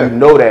value, and if you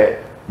know that,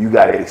 you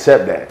got to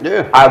accept that.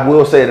 Yeah. I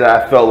will say that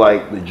I felt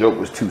like the joke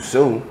was too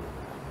soon.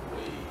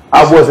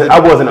 I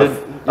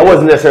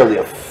wasn't necessarily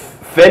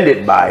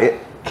offended by it,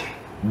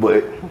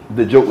 but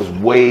the joke was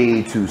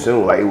way too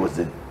soon. Like it was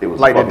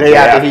like the day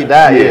after he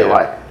died. Yeah,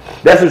 like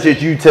that's some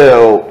shit you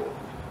tell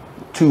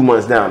 2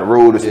 months down the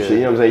road or some shit. You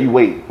know what I'm saying? You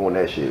wait on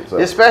that shit. So.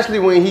 Especially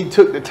when he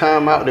took the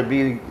time out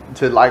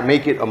to like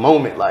make it a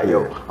moment. Like,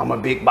 yo, I'm a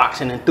big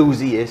boxing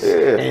enthusiast,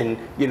 and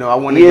you know I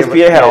want to.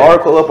 ESPN had an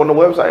article up on the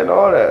website and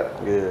all that.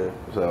 Yeah.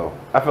 So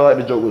I feel like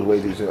the joke was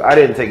way too soon. I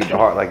didn't take it to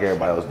heart like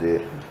everybody else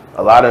did.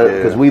 A lot of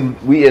because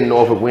we in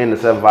Norfolk, we in the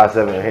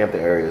 757 in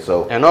Hampton area.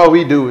 So and all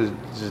we do is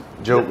just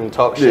joke and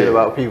talk shit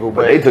about people.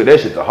 But they took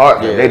that shit to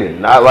heart. Man. They did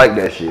not like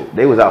that shit.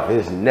 They was out for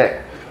his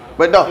neck.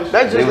 But no,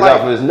 that's just they was like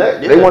out for his neck.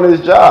 They wanted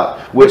his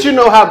job. But you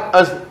know how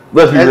us.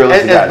 Let's be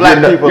realistic. As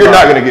black people, you're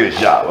not gonna get his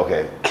job.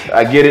 Okay,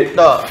 I get it.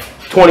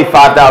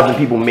 25,000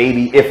 people,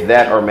 maybe if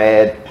that, are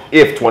mad.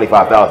 If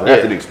 25,000,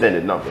 that's an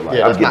extended number. Like,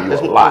 I'm giving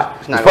you a lot.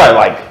 It's probably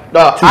like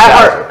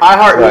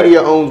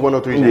iHeartMedia owns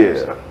 103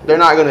 Channels. Yeah. They're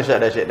not gonna shut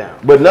that shit down.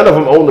 But none of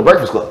them own the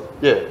Breakfast Club.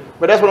 Yeah,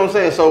 but that's what I'm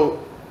saying.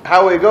 So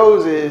how it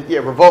goes is,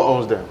 Revolt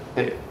owns them,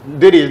 and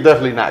Diddy is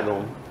definitely not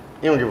going.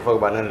 He don't give a fuck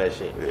about none of that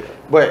shit. Yeah.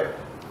 But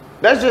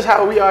that's just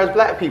how we are as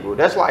black people.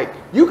 That's like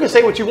you can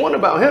say what you want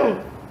about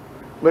him.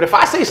 But if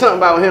I say something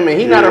about him and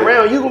he's not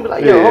around, you gonna be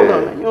like, yo, hold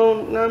on, man. You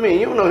don't know what I mean?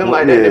 You don't know him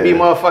like that to be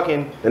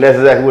motherfucking. And that's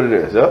exactly what it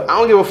is, yeah. I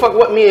don't give a fuck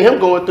what me and him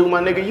going through,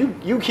 my nigga.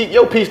 You keep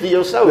your piece to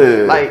yourself.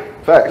 Yeah.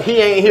 Like, fact. He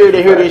ain't here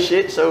to hear this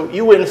shit, so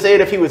you wouldn't say it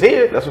if he was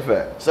here. That's a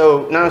fact.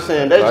 So, know what I'm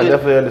saying? That's I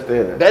definitely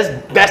understand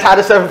that. That's how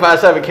the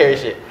 757 carry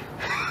shit.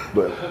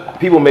 But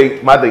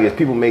my thing is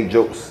people make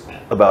jokes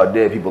about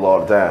dead people all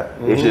the time.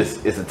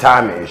 Mm-hmm. It's a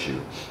timing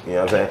issue. You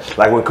know what I'm saying?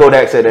 Like when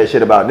Kodak said that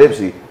shit about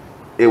Nipsey.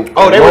 It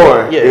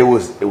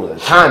was a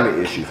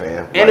timing issue,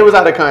 fam. And it was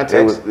out of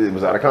context. It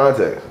was out of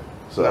context.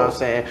 So you know what I'm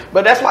saying?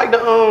 But that's like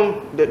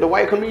the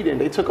white comedian.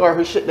 They took all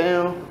her shit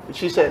down.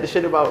 She said the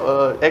shit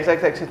about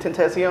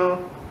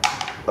XXXTentacion.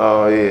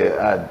 Oh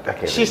yeah, I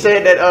can't. She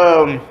said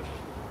that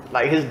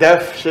like his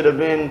death should have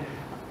been.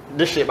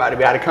 This shit about to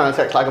be out of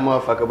context like a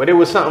motherfucker, but it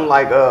was something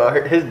like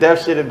his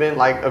death should have been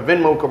like a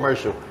Venmo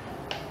commercial,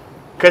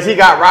 cause he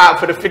got robbed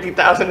for the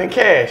 $50,000 in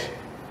cash.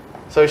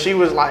 So she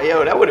was like,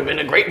 yo, that would have been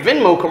a great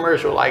Venmo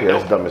commercial. Like,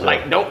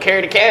 don't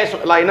carry the cash.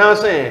 Like, know what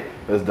I'm saying?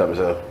 That's dumb as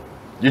hell.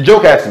 Your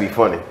joke has to be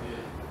funny.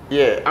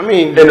 Yeah, I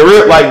mean, and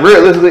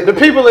realistically, the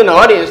people in the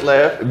audience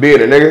laugh.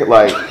 Being a nigga,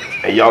 like,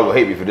 and y'all gonna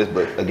hate me for this,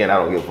 but again, I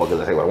don't give a fuck because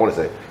I say what I want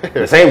to say.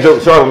 The same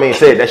joke Charlamagne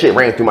said, that shit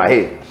ran through my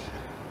head.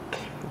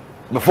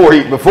 Before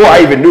I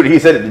even knew that he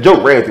said it, the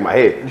joke ran through my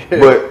head.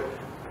 But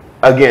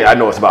again, I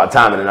know it's about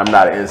timing, and I'm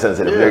not an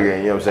insensitive nigga.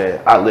 And you know what I'm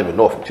saying? I live in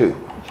Norfolk too.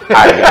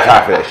 I ain't got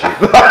time for that shit.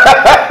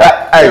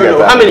 I ain't got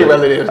time. How many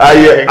relatives?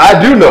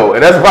 I do know,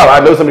 and that's the problem.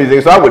 I know some of these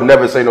things, so I would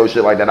never say no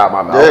shit like that out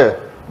my mouth. Yeah.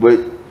 But you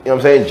know what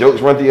I'm saying?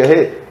 Jokes run through your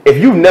head. If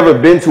you've never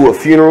been to a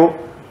funeral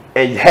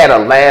and had a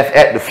laugh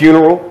at the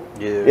funeral,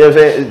 you know what I'm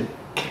saying?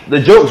 The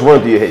jokes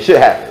run through your head. Shit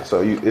happens.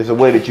 So it's a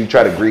way that you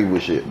try to grieve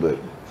with shit. But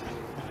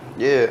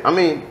yeah, I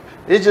mean,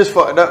 it's just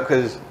fucked up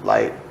because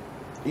like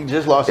you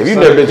just lost. If you've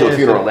never been to a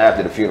funeral and laughed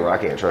at the funeral, I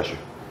can't trust you.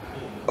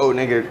 Oh,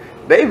 nigga.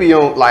 They be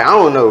on, like, I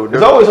don't know.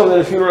 There's always something in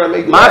the funeral that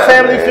make you laugh. My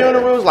family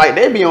funerals, funerals, like,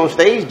 they be on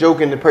stage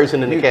joking the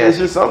person in the casket. It's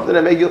just something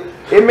that make you,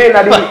 it may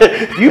not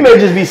even, you may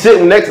just be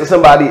sitting next to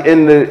somebody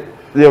in the, you know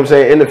what I'm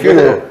saying, in the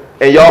funeral,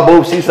 and y'all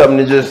both see something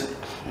and just,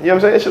 you know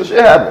what I'm saying, shit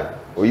happen.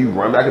 Or you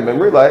run back in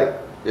memory, like.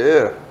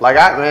 Yeah. Like,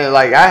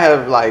 I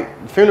have,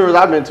 like, funerals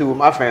I've been to with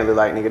my family,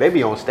 like, nigga, they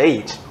be on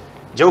stage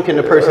joking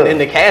the person in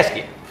the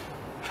casket.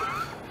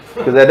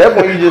 Because at that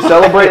point, you just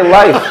celebrating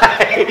life.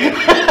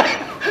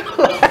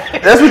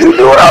 That's what you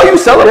do. Oh, you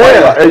celebrate.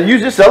 Yeah. You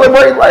just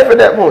celebrate life at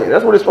that point.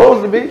 That's what it's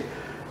supposed to be.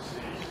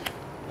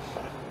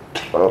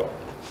 Well,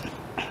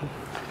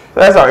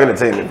 that's our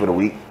entertainment for the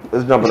week.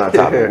 Let's jump on our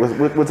topic.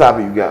 What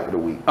topic you got for the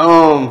week?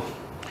 I'm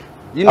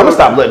gonna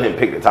stop letting him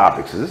pick the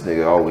topics. Cause this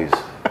nigga always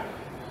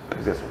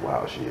got some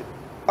wild shit.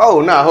 Oh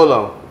nah, hold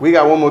on. We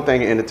got one more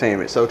thing in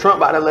entertainment. So Trump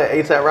about to let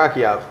A$AP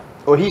Rocky out,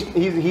 or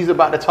he's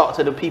about to talk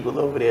to the people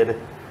over there.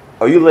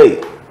 Oh, you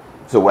late?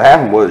 So what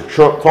happened was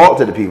Trump talked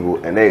to the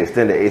people and they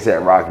extended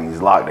A$AP Rocky's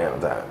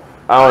lockdown time.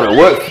 I don't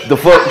know what the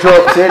fuck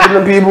Trump said to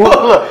them people.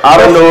 I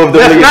don't know if the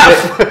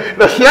nigga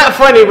that's not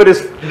funny, but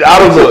it's I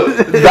don't know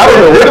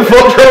what the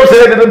fuck Trump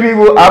said to the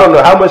people. I don't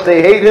know how much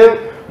they hate him,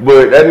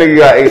 but that nigga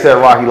got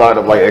A$AP Rocky locked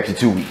up like extra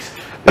 2 weeks.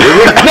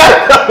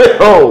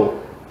 Oh,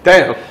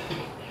 damn.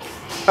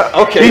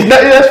 Okay.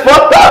 That's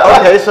fucked up.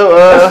 Okay, so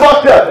that's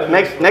fucked up.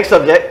 Next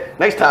subject,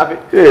 next topic.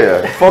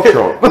 Yeah, fuck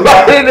Trump.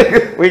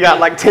 We got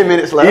like 10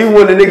 minutes left. Even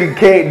when the nigga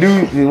can't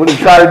do, when he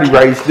try to do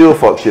right, he still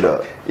fuck shit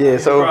up. Yeah,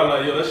 so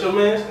Like, yo, that's your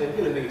man. Get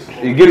a nigga some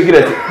more. You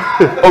get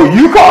that. Oh,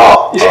 you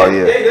call? Yeah, Oh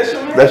yeah. yeah, that's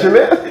your man. That's your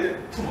man.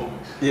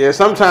 yeah,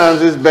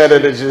 sometimes it's better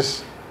to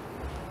just.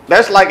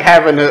 That's like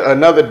having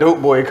another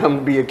dope boy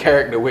come be a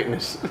character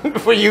witness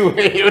for you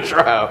in your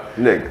trial,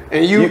 Nigga.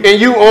 and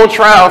you on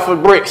trial for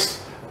bricks.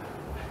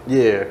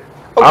 Yeah. Okay.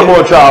 I'm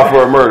on trial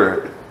for a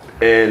murder,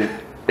 and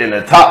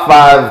the top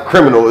 5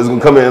 criminal is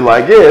gonna come in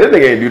like, yeah, that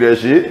nigga ain't do that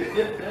shit.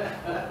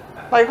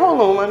 Like,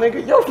 hold on, my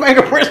nigga, your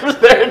fingerprints was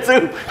there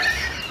too.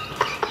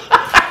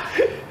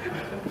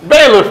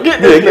 Bailiff,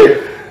 get this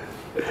nigga.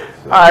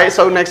 All right,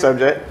 so next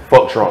subject.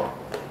 Fuck Trump.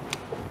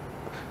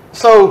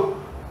 So,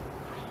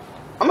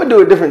 I'm gonna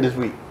do it different this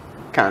week,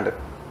 kinda.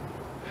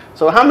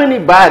 So, how many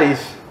bodies?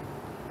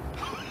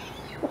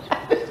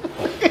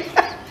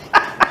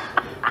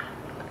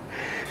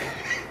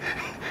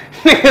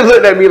 Nigga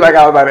looked at me like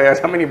I was about to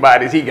ask how many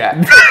bodies he got.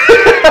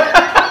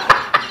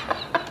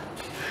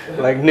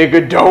 Like,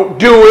 nigga, don't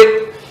do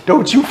it.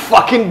 Don't you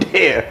fucking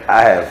dare.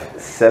 I have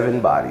 7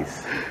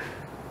 bodies.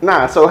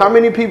 Nah, so how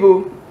many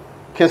people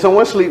can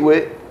someone sleep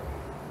with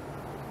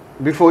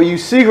before you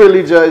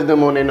secretly judge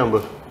them on their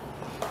number?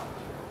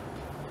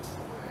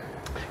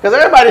 Because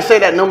everybody say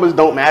that numbers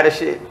don't matter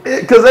shit.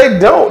 Because they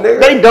don't,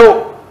 nigga. They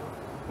don't.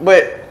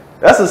 But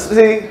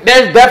see.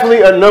 there's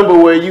definitely a number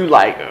where you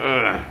like,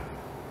 ugh.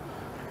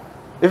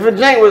 If a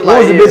jank was What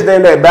like, was the bitch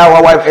name that Bow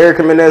Wow wife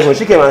Erica Mendez when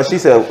she came out? She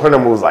said her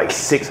number was like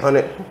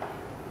 600.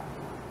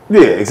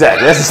 Yeah,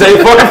 exactly. That's the same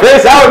fucking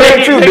face I would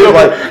make too. Dude,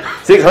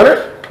 like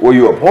 600. Were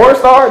you a porn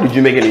star? Did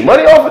you make any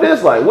money off of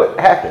this? Like, what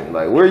happened?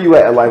 Like, where are you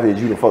at in life that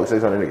you done fuck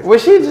 600 niggas?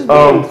 Was she just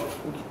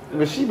being,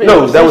 was she being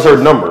No, that was her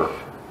number.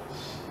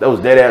 That was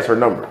dead ass her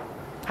number.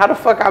 How the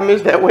fuck I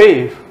missed that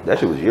wave? That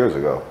shit was years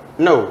ago.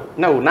 No,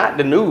 not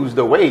the news,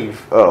 the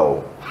wave.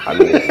 Oh, I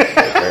mean,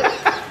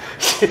 I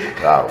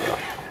don't know.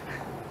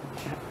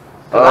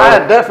 I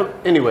definitely.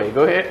 Anyway,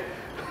 go ahead.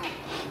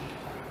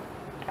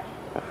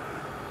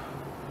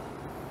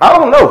 I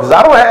don't know because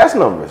I don't ask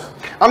numbers.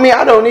 I mean,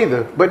 I don't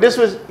either. But this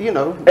was, you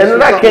know. And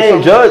then I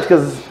can't judge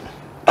because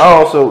I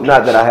also,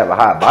 not that I have a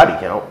high body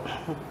count,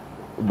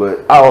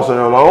 but I also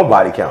know my own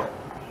body count.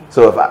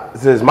 So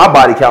since my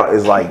body count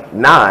is like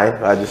 9,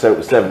 I just said it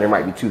was 7, there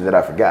might be 2 that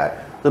I forgot.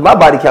 So my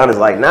body count is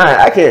like 9,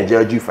 I can't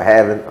judge you for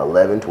having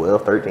 11,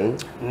 12, 13.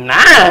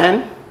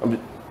 9? I'm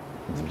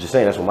just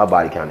saying that's what my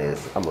body count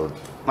is.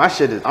 My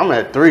shit is, I'm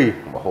at 3.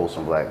 I'm a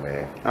wholesome black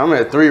man. I'm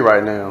at 3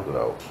 right now.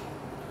 So,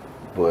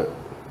 but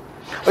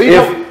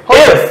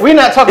we're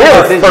not talking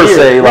about this year.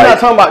 Se, we're not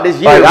talking about this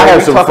year. Like, I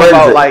have some friends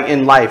about that, like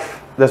in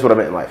life. That's what I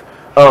meant in life.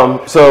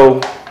 So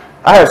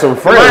I have some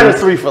friends. Mine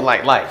is 3 for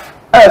like life.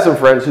 I have some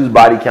friends whose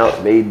body counts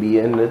may be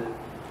in the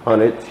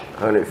 100s,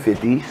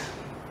 150s.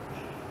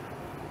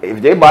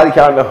 If they body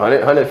count in the 100,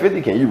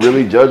 150, can you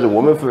really judge a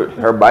woman for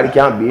her body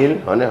count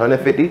being 100,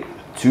 150,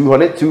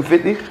 200,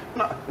 250?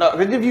 No,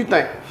 because if you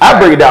think. I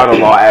break it down to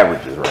law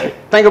averages, right?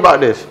 Think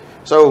about this.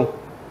 So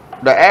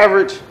the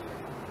average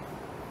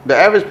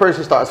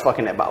person starts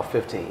fucking at about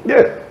 15.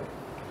 Yeah.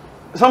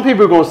 Some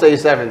people are going to say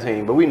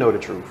 17, but we know the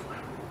truth.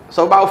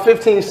 So about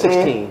 15,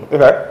 16.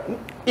 Okay.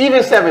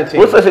 Even 17.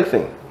 What's that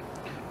 16?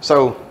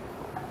 So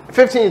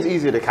 15 is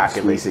easier to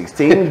calculate.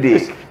 16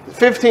 dick.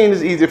 15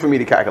 is easier for me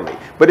to calculate.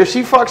 But if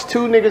she fucks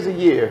 2 niggas a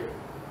year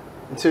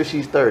until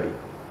she's 30,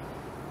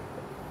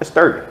 That's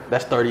 30.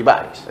 that's 30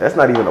 bodies. That's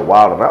not even a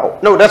wild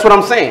amount. No, that's what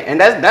I'm saying. And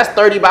that's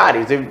 30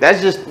 bodies.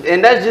 That's just 2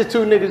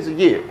 niggas a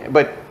year.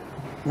 But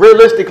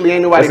realistically,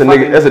 ain't nobody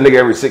That's a nigga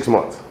every 6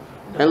 months.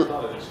 And,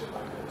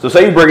 So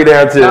say you break it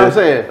down to know what I'm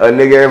saying? a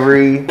nigga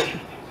every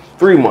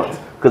 3 months.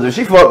 Because if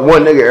she fuck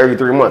one nigga every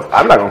 3 months,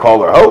 I'm not gonna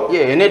call her a hoe.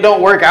 yeah, and it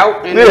don't work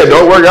out. And Yeah, it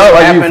don't work out.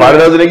 Like you find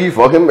it. another nigga, you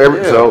fuck him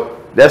every. Yeah.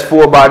 So that's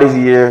 4 bodies a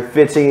year.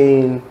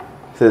 15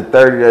 to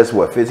 30. That's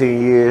what,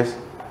 15 years.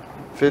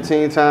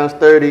 15 times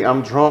 30,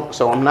 I'm drunk,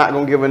 so I'm not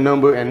gonna give a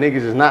number, and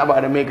niggas is not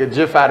about to make a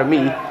gif out of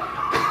me.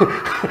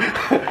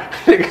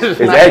 It's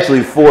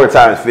actually 4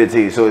 times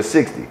 15, so it's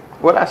 60.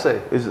 What'd I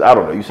say? I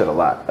don't know. You said a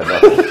lot. That's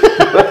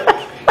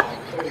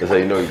how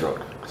you know you're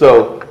drunk.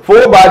 So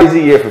 4 bodies a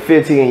year for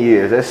 15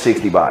 years. That's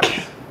 60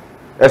 bodies.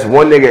 That's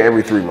 1 nigga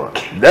every 3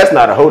 months. That's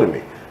not a hoe to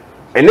me.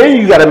 And then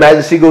you gotta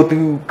imagine she go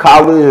through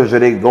college or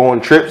they go on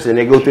trips and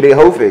they go through their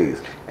hoe phase.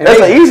 And that's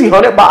an easy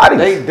 100 bodies.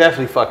 They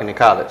definitely fucking in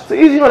college, It's an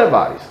easy 100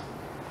 bodies.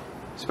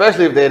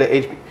 especially if they're the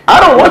HP. I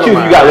don't want you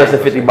if you got less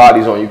than 50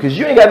 bodies on you because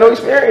you ain't got no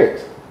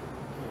experience.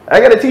 I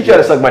gotta teach you how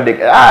to suck my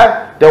dick.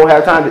 I don't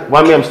have time to.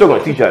 Well, I mean, I'm still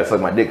gonna teach you how to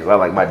suck my dick because I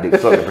like my dick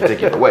sucked a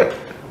particular way.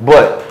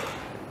 But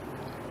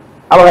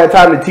I don't have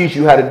time to teach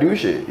you how to do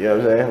shit. You know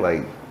what I'm saying?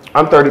 Like,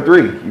 I'm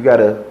 33. You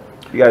gotta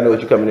know what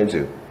you're coming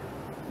into.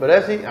 But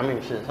that's it. I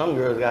mean, shit. Some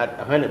girls got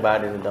 100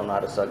 bodies and don't know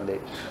how to suck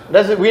dick.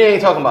 That's it. We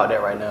ain't talking about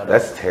that right now, though.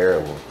 That's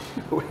terrible.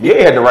 You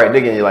ain't had the right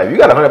nigga in your life. You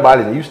got 100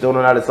 bodies and you still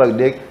don't know how to suck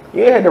dick.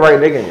 You ain't had the right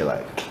nigga in your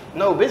life.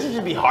 No, bitches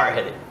just be hard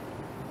headed.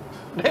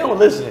 They don't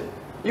listen.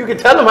 You can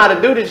tell them how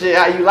to do this shit,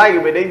 how you like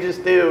it, but they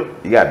just still.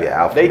 You gotta be an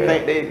alpha. They man.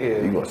 think they.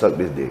 Yeah. You gonna suck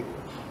this dick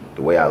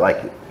the way I like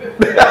it.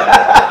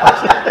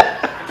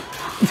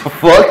 The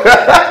fuck?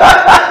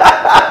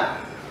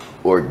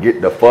 Or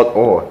get the fuck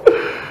on.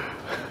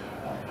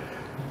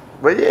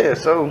 But yeah,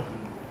 so.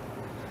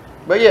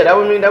 But yeah, that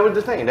was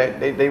the thing. That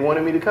they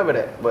wanted me to cover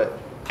that, but.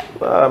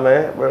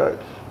 Man, bro.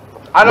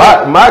 I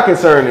don't. My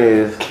concern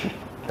is,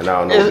 and I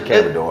don't know what the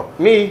camera doing.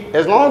 Me,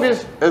 as long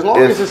as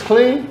it's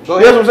clean. Go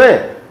That's ahead. what I'm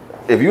saying.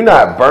 If you're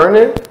not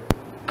burning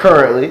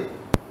currently,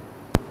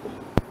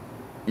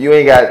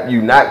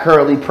 you not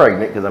currently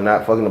pregnant, because I'm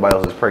not fucking nobody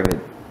else's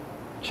pregnant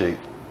chick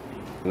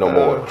no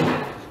more.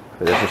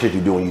 That's some shit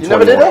you do when you 21.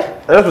 Never did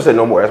that? That's what I said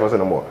no more. That's what I said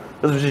no more.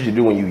 That's some shit you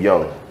do when you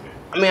young.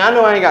 I mean, I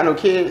know I ain't got no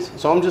kids,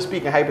 so I'm just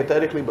speaking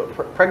hypothetically, but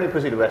pregnant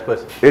pussy the best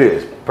pussy. It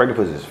is. Pregnant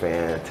pussy is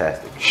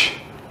fantastic.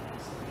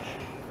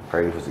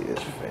 Pregnant pussy is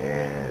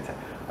fantastic.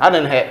 I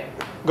done had.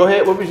 Go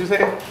ahead. What was you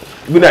saying?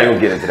 We're not even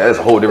getting into that. That's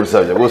a whole different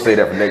subject. We'll say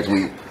that for next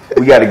week.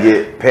 We got to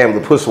get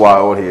Pamela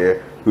Puswa on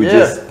here, who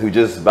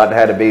just about to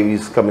have the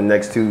babies coming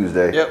next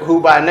Tuesday. Yep.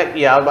 Who by next?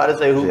 Yeah, I was about to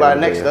say who by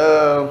next.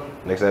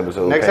 Next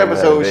episode. Next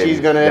episode, she's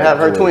gonna have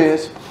her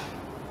twins.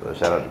 So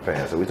shout out to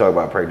Pam. So we talk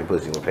about pregnant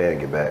pussy when Pam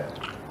get back.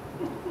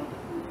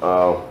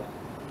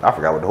 I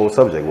forgot what the whole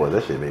subject was.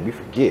 That shit made me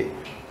forget.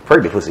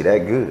 Pregnant pussy that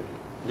good.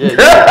 Yeah.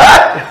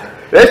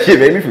 That shit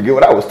made me forget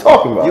what I was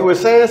talking about. You were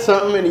saying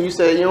something and you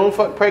said you don't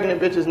fuck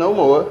pregnant bitches no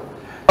more.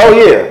 Oh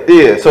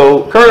yeah.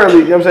 So currently,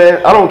 you know what I'm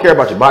saying? I don't care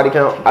about your body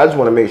count. I just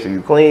want to make sure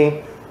you clean. You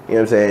know what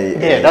I'm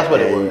saying? Yeah, that's what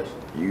it was.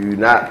 You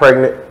not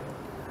pregnant.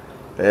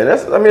 And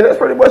that's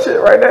pretty much it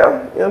right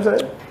now. You know what I'm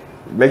saying?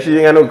 Make sure you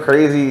ain't got no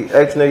crazy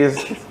ex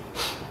niggas.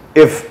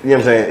 If you know what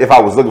I'm saying, if I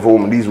was looking for a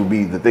woman, these would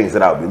be the things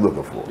that I would be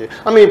looking for. Yeah.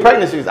 I mean,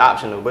 pregnancy is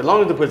optional, but as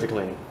long as the pussy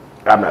clean.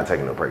 I'm not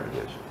taking no pregnant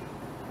bitch.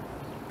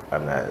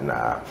 I'm not.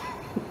 Nah.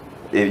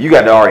 If you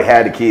got to already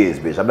have the kids,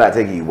 bitch, I'm not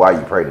taking you while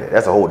you pregnant.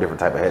 That's a whole different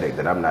type of headache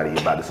that I'm not even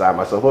about to sign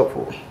myself up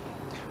for.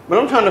 But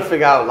I'm trying to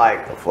figure out,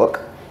 like, The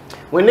fuck?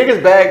 when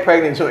niggas bag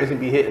pregnant joints and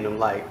be hitting them,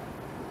 like,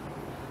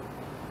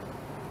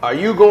 are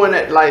you going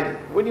at, like,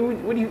 what do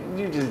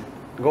you just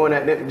going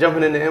at them,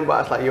 jumping in the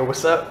inbox like, yo,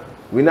 what's up?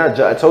 We not.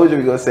 I told you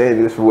we gonna say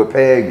this for what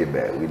Pam get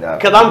back. We not.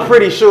 Because I'm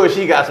pretty sure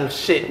she got some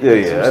shit,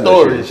 Yeah. some I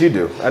know stories. she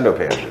do. I know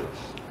Pam do.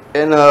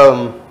 And,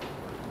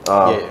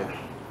 yeah.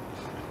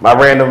 My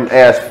random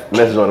ass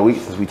message on the week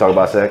since we talk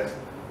about sex.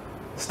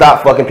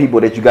 Stop fucking people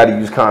that you got to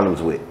use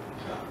condoms with.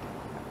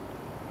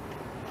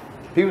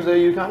 People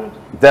say you condoms?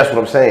 That's what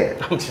I'm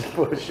saying. I'm just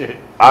bullshit.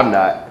 I'm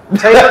not.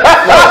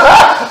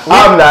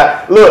 I'm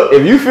not. Look,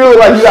 if you feel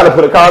like you got to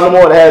put a condom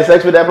on to have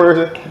sex with that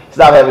person,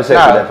 stop having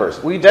sex with that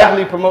person. We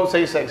definitely promote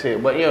safe sex here,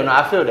 but you know,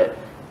 I feel that.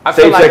 I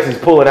Safe feel sex like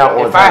is pulling out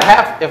one if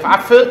time. if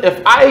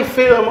I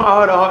feel in my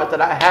heart of hearts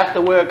that I have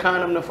to wear a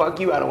condom to fuck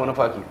you, I don't want to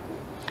fuck you.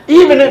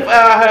 Even if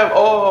I have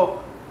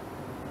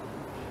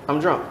I'm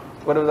drunk.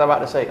 What was I about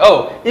to say?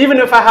 Oh, even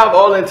if I have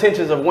all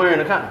intentions of wearing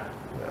a condom.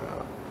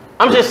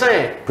 I'm just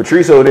saying.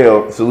 Patrice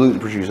O'Neal,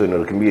 salute Patrice O'Neal,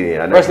 the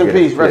comedian. Rest in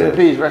peace, rest in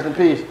peace, rest in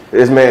peace.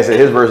 This man said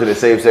his version of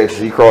safe sex is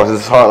he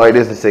crosses his heart like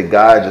this and said,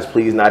 God, just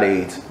please not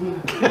AIDS.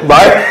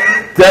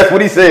 Right? That's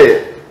what he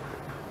said.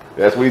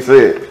 That's what he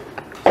said.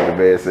 That's what the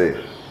man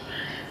said.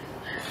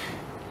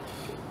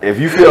 If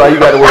you feel like you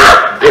got to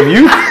work,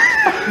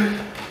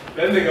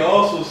 That nigga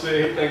also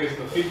said he think it's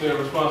the female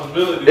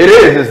responsibility. It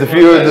is. It's the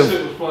female. That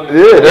shit was funny.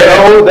 Yeah,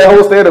 that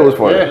whole stand-up was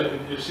funny. Yeah.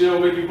 If she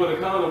don't make you put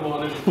a condom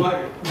on, then fuck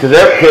it.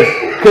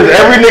 Cause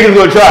every nigga's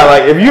gonna try.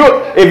 Like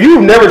if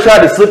you've never tried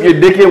to slip your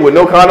dick in with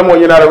no condom on,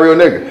 you're not a real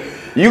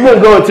nigga. You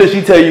gonna go until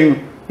she tell you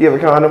have a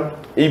condom,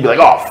 and you be like,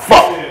 oh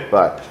fuck. Yeah.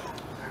 But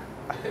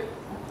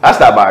I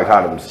stopped buying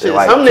condoms in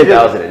like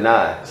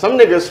 2009. Some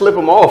niggas slip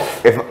them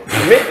off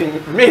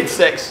If mid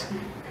sex.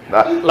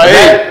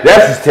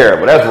 that's just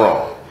terrible. That's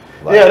wrong.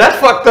 Like, Yeah, that's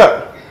fucked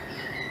up.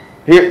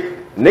 here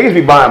niggas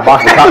be buying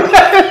boxes of condoms.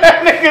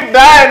 Nigga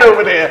dying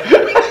over there.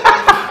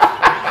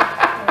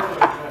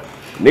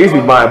 Niggas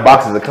be buying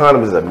boxes of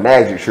condoms as a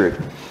magic trick.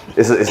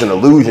 It's an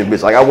illusion,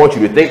 bitch. Like I want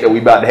you to think that we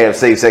about to have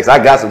safe sex. I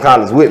got some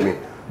condoms with me,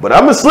 but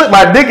I'm gonna slip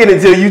my dick in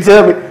until you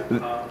tell me.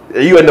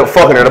 You end up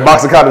fucking her. The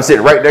box of condoms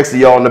sitting right next to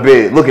you on the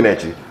bed, looking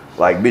at you.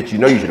 Like, bitch, you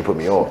know you should have put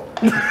me on.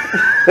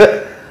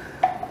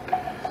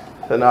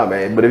 So nah,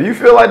 man. But if you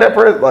feel like that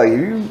person, like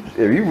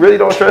if you really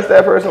don't trust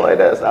that person like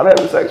that, stop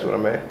having sex with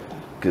them, man.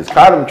 Because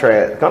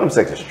condom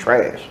sex is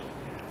trash.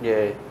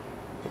 Yeah.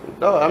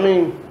 No, I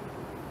mean,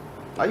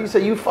 like you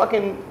said, you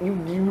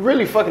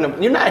really fucking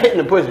up. You're not hitting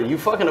the pussy. You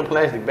fucking a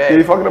plastic bag.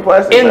 You fucking a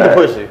plastic in bag. the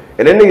pussy.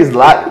 And then niggas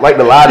like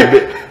to lie to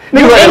bitch.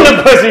 You in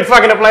the pussy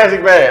fucking a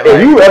plastic bag.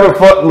 If you ever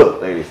fuck,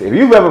 look, ladies, if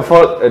you've ever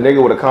fucked a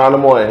nigga with a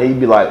condom on and he'd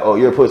be like, oh,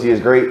 your pussy is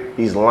great,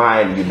 he's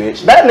lying to you,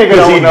 bitch. That nigga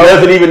don't he know.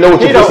 doesn't even know what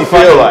He your don't pussy feel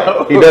fucking like.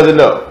 know. He doesn't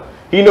know.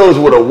 He knows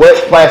what a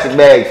wet plastic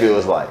bag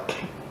feels like.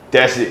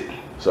 That's it.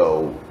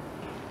 So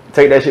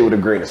take that shit with a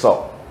grain of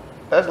salt.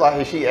 That's like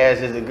if she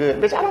asks, is it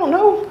good? Bitch, I don't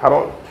know. How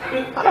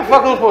the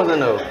fuck I'm supposed to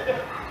know?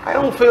 I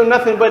don't feel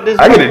nothing but this.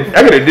 I could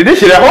have did this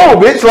shit at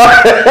home, bitch.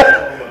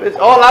 Like, Bitch,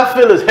 all I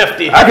feel is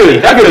hefty. I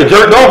could have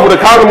jerked off with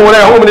a condom on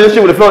that home and this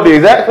shit would have felt the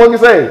exact fucking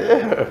same.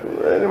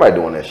 Yeah. Anybody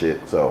doing that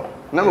shit, so.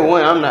 Number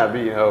one, I'm not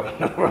B.O.B.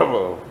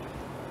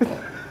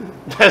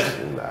 That's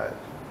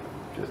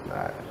Just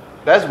not.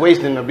 That's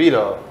wasting the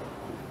B.O.B.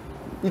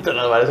 You thought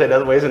I was about to say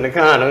that's wasting the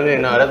condom.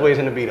 No, that's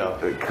wasting the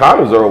B.O.B.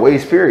 Condoms are a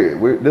waste,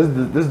 period. This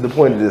is the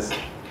point of this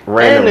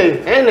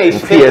random and they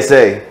stink.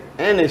 PSA.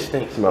 And they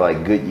stink. Smell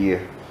like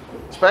Goodyear.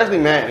 Especially,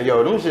 man,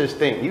 yo, them shit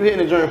stink. You hitting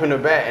the joint from the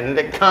back and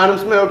that condom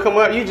smell come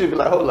up, you just be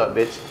like, hold up,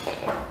 bitch.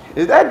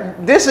 Is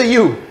that this or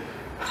you?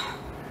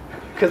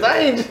 Cause I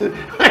ain't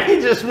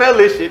just smell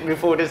this shit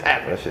before this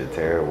happened. That shit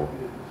terrible.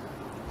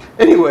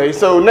 Anyway,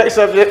 so next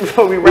subject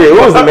before we wrap Yeah,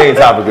 what was the up. main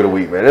topic of the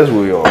week, man? That's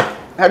what we on.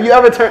 Have you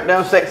ever turned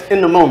down sex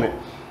in the moment?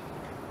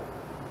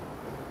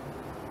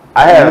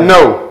 I have.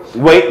 No.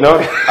 Wait, no.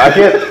 I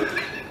can't.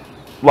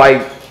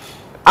 Like,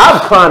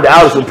 I've climbed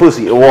out of some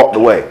pussy and walked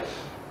away.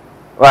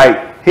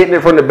 Like, hitting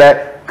it from the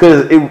back,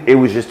 because it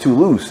was just too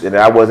loose and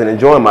I wasn't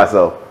enjoying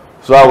myself.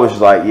 So I was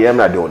just like, yeah, I'm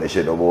not doing this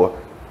shit no more.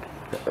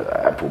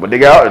 I pulled my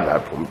dick out and I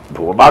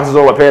pulled my boxes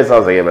on my pants. I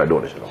was like, yeah, I'm not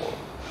doing this shit no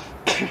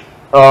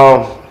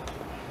more.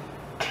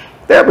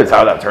 There have been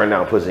times I've turned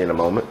down pussy in a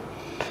moment.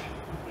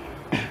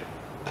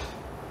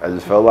 I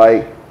just felt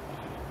like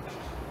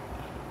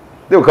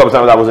there were a couple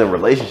times I was in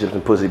relationships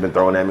and pussy been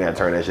thrown at me. I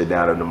turned that shit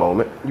down in the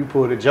moment. You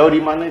pulled a Jody,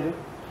 my nigga?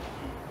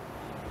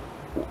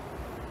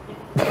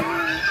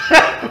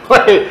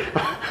 Wait,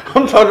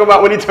 I'm talking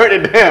about when he turned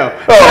it down.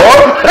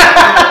 Oh,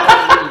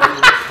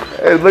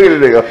 hey, look at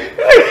the nigga.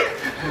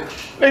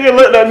 Nigga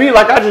looked at me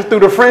like I just threw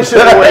the friendship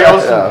away. I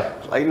was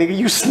like, nigga,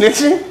 you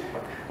snitching?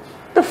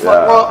 The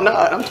fuck wrong?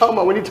 Nah, I'm talking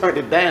about when he turned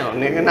it down,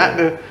 nigga, not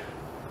the...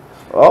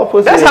 All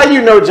pussy. That's how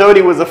you know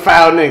Jody was a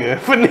foul nigga.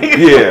 For niggas.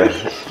 Yeah,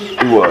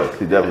 he was.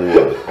 He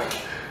definitely was.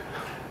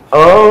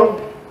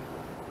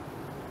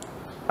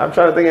 I'm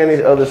trying to think of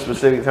any other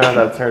specific times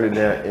I've turned it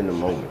down in the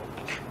moment.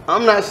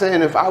 I'm not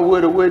saying if I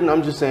would or wouldn't.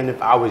 I'm just saying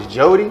if I was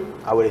Jody,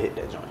 I would have hit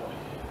that joint.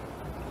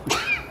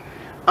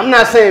 I'm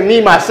not saying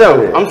me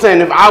myself. Yeah. I'm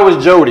saying if I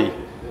was Jody.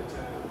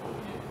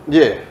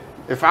 Yeah.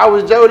 If I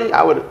was Jody,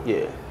 I would have.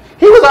 Yeah.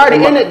 He was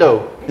already in it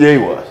though. Yeah, he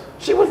was.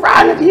 She was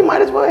riding it. He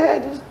might as well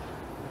have just.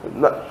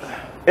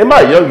 In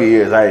my younger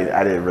years,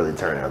 I didn't really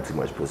turn down too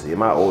much pussy. In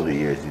my older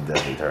years, you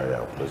definitely turn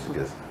down pussy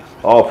because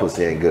all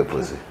pussy ain't good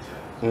pussy.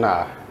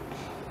 Nah.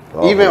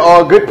 Even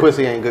all good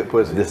pussy ain't good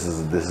pussy. This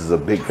is a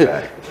big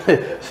fact.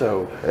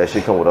 So that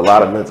shit come with a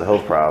lot of mental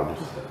health problems.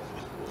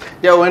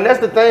 yo, and that's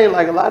the thing.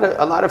 Like a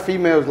lot of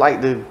females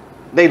like to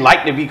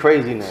be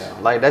crazy now.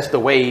 Like that's the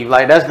wave.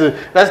 Like that's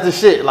the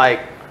shit.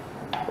 Like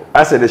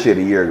I said this shit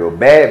a year ago.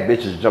 Bad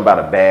bitches jump out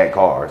of bad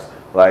cars.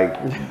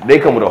 Like they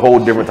come with a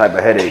whole different type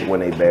of headache when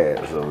they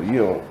bad. So you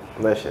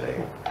don't. That shit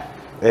ain't.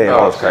 It ain't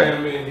all crazy.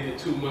 Man did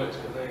too much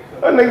because they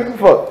ain't That nigga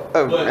fuck.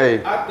 But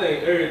hey. I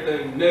think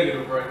everything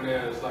negative right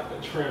now is like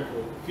a trend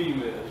for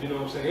females. You know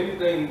what I'm saying?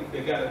 Anything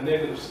that got a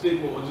negative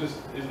stigma or just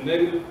is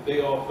negative,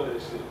 they all for that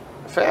shit.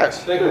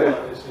 Fast. Think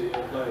about that shit.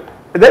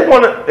 Like They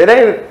wanna. It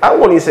ain't. I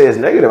won't even say it's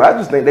negative. I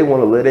just think they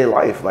want to live their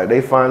life. Like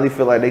they finally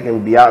feel like they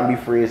can be out and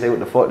be free and say what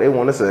the fuck they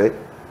want to say.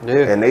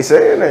 Yeah. And they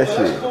saying that that's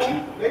shit. cool.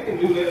 They can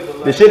do that. But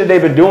The like, shit that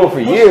they've been doing for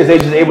years, they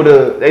just able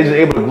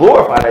to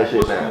glorify that shit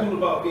what's now. cool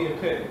about being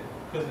petty?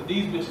 Because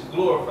these bitches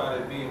glorify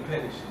that being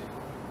petty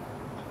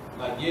shit.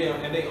 Like, yeah,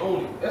 and they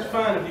own it. That's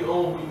fine if you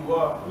own who you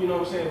are, you know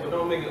what I'm saying? But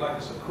don't make it like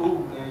it's a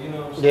cool thing, you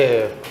know what I'm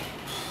saying?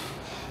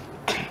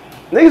 Yeah.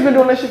 Niggas been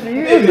doing that shit for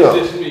years Maybe though.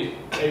 it's just me.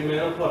 Hey man,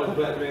 I'm part of the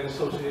Black Man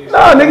Association.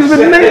 Nah, niggas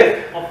been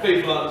niggas. I'm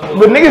faith blockers.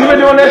 But niggas been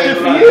doing that shit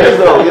for years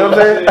though. You know what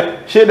I'm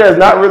saying? Shit that's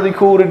not really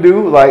cool to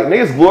do. Like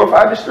niggas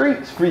glorify the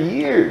streets for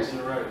years.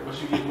 You're right,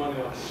 but you get money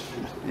off the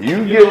streets.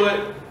 You You get. know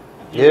what?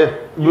 Yeah.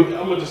 I'm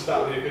gonna just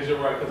stop here because you're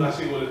right, because I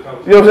see what it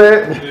comes You know what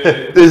I'm saying?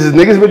 Yeah. This is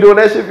niggas been doing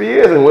that shit for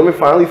years, and women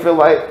finally feel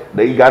like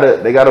they got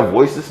a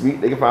voice to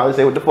speak. They can finally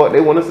say what the fuck they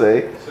want to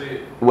say Say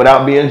it.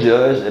 without being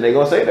judged, and they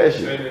gonna say that Say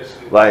shit. that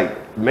shit.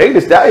 Like Megan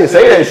Thee Stallion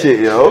say that shit,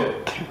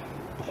 yo.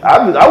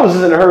 I was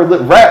listening to her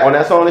rap on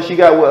that song that she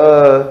got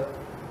with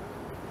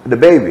the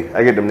baby.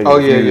 I get them niggas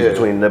confused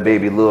between the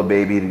baby, little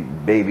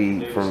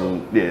baby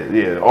from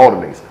all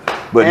the niggas.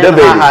 But And that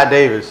baby. Hi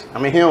Davis. I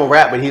mean, he don't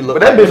rap, but he look.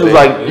 But that like bitch was the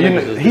like,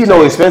 baby. he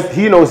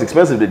know it's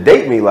expensive to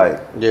date me.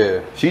 Like,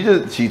 Yeah. she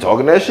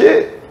talking that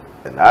shit,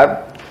 and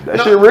that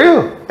shit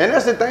real. And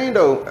that's the thing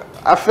though.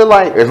 I feel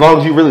like, As long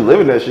as you really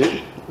living that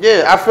shit,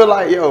 yeah, I feel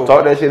like, yo,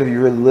 talk that shit if you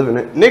really living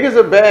it. niggas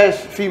are bash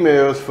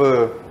females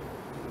for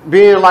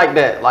being like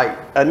that. Like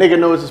a nigga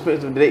knows it's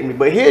expensive to date me,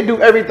 but he'll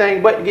do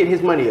everything but get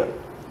his money up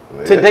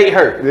to date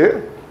her.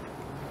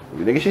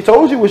 Yeah, nigga, she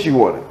told you what she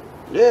wanted.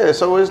 Yeah,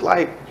 so it's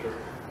like,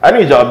 I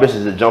need y'all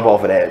bitches to jump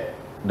off of that.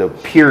 The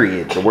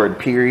word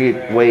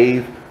period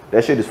wave.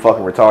 That shit is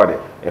fucking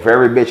retarded. And for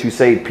every bitch you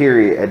say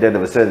period at the end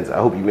of a sentence, I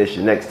hope you miss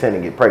your next 10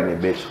 and get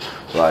pregnant, bitch.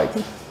 Like,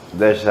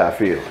 that's just how I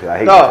feel. I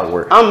hate that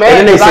word. I'm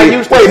mad because I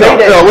used to say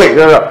that.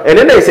 No. And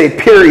then they say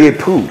period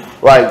poo.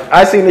 Like,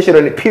 I seen this shit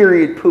on the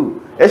period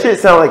poo. That shit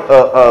sound like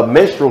a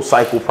menstrual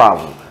cycle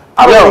problem.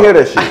 I don't want to hear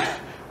that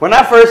shit. When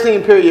I first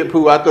seen period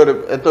poo, I thought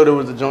it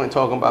was a joint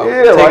talking about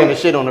taking the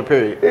shit on the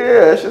period.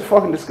 Yeah, it's just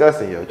fucking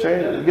disgusting, yo.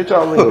 Get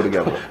y'all lingo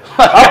together.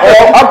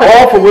 I'm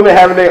all for women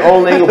having their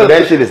own lingo, but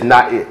that shit is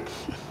not it.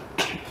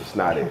 It's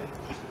not it.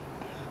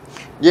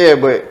 Yeah,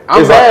 but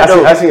I'm bad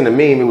though. I seen the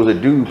meme. It was a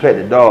dude who pet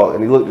the dog,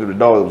 and he looked at the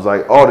dog. It was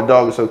like, "Oh, the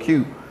dog is so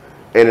cute,"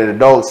 and then the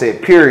dog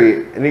said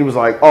 "period," and he was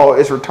like, "Oh,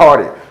 it's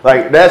retarded."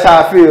 Like that's how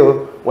I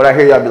feel when I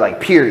hear y'all be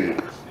like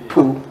 "period,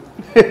 poo."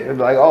 They're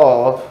like,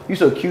 "Oh, you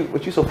so cute,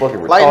 but you so fucking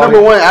retarded." Like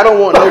number one, I don't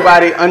want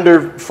nobody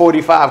under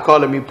 45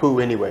 calling me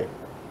poo anyway.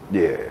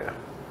 Yeah.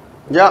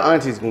 Y'all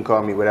aunties can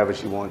call me whatever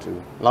she want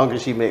to, long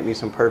as she make me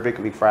some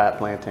perfectly fried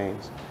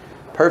plantains,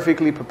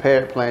 perfectly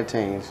prepared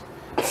plantains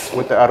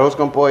with the arroz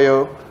con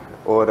pollo.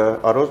 Or the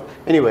arroz.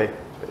 Anyway,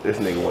 this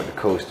nigga went to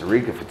Costa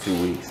Rica for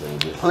 2 weeks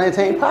and just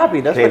plantain poppy.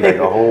 That's came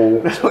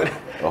what back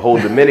a whole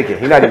Dominican.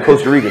 He not in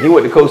Costa Rican. He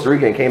went to Costa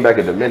Rica and came back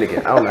a Dominican.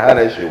 I don't know how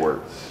that shit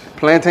works.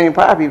 Plantain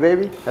poppy,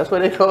 baby. That's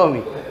what they call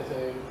me.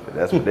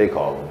 That's what they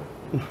call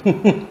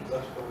him.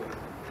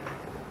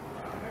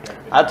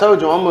 I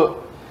told you I'm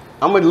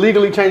gonna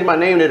legally change my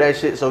name to that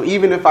shit. So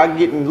even if I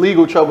get in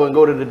legal trouble and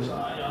go to the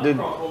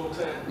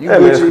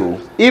that's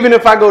cool. Even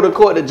if I go to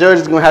court, the judge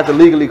is gonna have to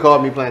legally call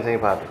me plantain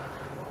poppy.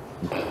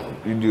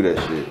 You do that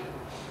shit.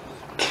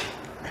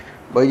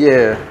 But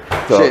yeah,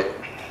 so, shit.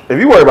 If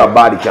you worry about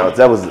body counts,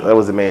 that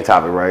was the main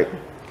topic, right?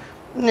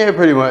 Yeah,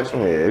 pretty much.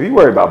 Yeah, if you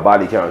worry about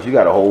body counts, you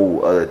got a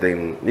whole other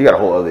thing. You got a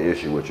whole other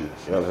issue with you.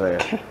 You know what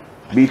I'm saying?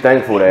 Be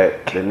thankful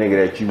that the nigga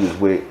that you was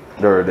with,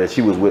 or that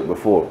she was with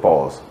before,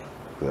 pause.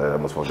 I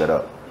almost fucked that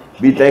up.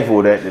 Be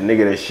thankful that the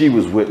nigga that she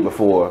was with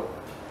before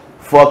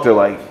fucked her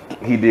like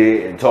he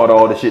did and taught her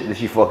all the shit that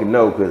she fucking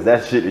know, because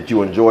that's shit that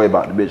you enjoy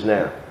about the bitch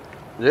now.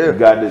 Yeah. You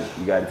got to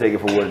take it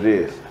for what it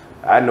is.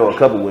 I know a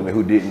couple women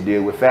who didn't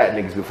deal with fat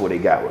niggas before they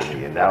got with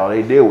me, and now all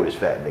they deal with is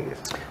fat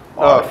niggas.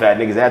 All the fat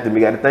niggas after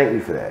me got to thank me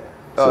for that.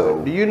 So,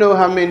 do you know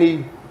how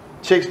many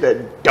chicks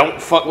that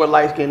don't fuck with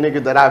light skinned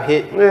niggas that I've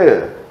hit?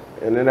 Yeah.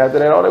 And then after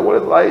that, all they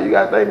want is like, you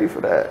got to thank me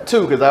for that.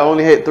 2, because I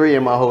only hit 3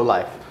 in my whole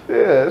life.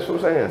 Yeah, that's what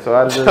I'm saying. So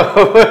I just,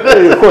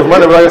 of course, my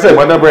number, like I said,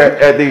 my number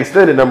at the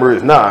extended number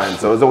is 9,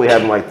 so it's only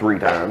happened like 3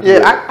 times.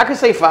 Yeah, I could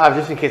say 5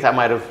 just in case I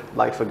might have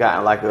like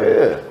forgotten like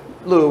a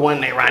little one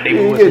night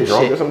rendezvous. You get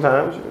drunk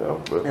sometimes, you know.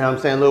 But. You know what I'm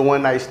saying? Little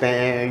one night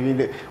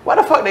stand. Why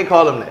the fuck they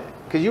call them that?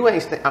 Because you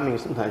ain't. I mean,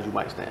 sometimes you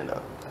might stand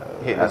up.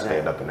 I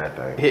stand up in that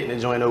thing. Hitting the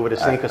joint over the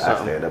sink or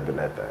something. I stand up in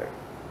that thing.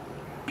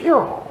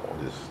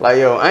 Like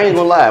yo, I ain't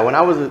gonna lie. When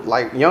I was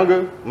like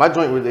younger, my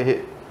joint was to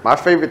hit. My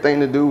favorite thing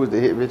to do was to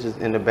hit bitches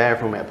in the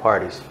bathroom at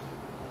parties.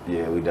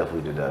 Yeah, we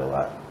definitely did that a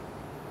lot.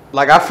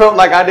 Like I felt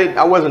like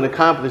I wasn't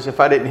accomplished if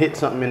I didn't hit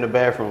something in the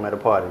bathroom at a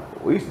party.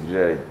 We used to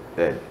do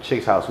that at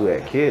chick's house who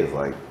had kids.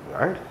 Like,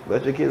 all right,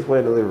 let your kids play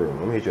in the living room.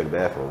 Let me hit you in the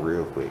bathroom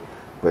real quick.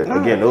 But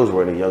again, those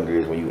were in the younger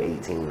years when you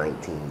 18,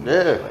 19.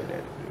 Yeah. Like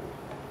that.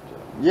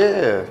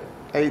 Yeah.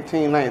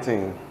 18,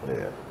 19.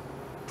 Yeah.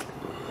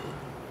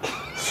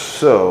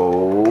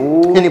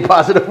 So. Any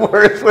positive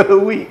words for the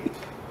week?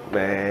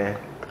 Man.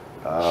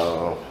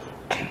 The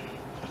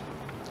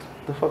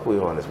fuck we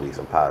on this week?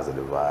 Some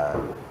positive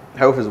vibe.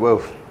 Health is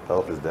wealth.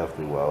 Health is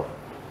definitely wealth.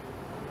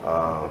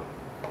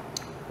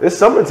 It's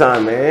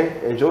summertime, man.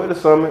 Enjoy the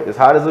summer. It's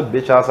hot as a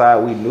bitch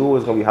outside. We knew it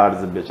was gonna be hot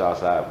as a bitch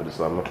outside for the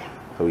summer,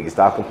 so we can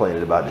stop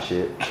complaining about the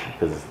shit.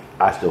 Because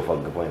I still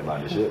fucking complain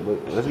about this shit.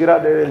 But let's get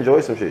out there and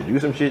enjoy some shit. Do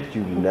some shit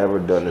you've never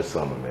done this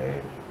summer,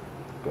 man.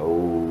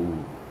 Go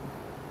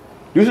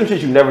do some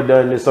shit you've never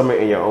done this summer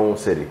in your own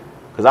city.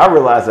 Because I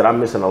realize that I'm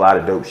missing a lot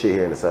of dope shit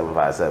here in the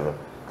 757.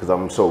 Because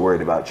I'm so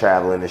worried about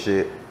traveling and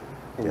shit.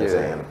 You know what I'm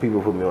saying?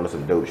 People put me on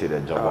some dope shit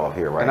that jump off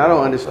here right now. And I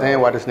don't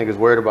understand why this nigga's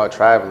worried about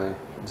traveling.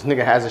 This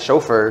nigga has a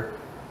chauffeur.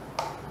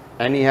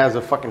 And he has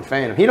a fucking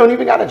fan. He don't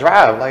even got to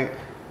drive. Like,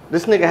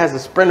 this nigga has a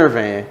Sprinter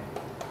van.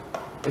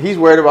 He's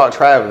worried about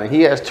traveling.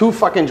 He has 2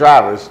 fucking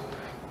drivers.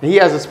 He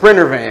has a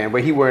Sprinter van,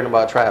 but he worried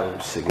about traveling.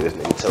 I'm sick of this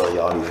nigga telling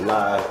y'all these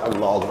lies. I'm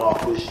logging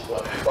off this shit.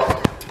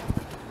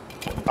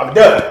 I'm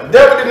done. I'm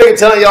done with this nigga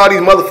telling y'all these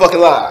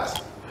motherfucking lies.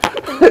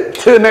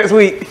 Till next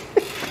week.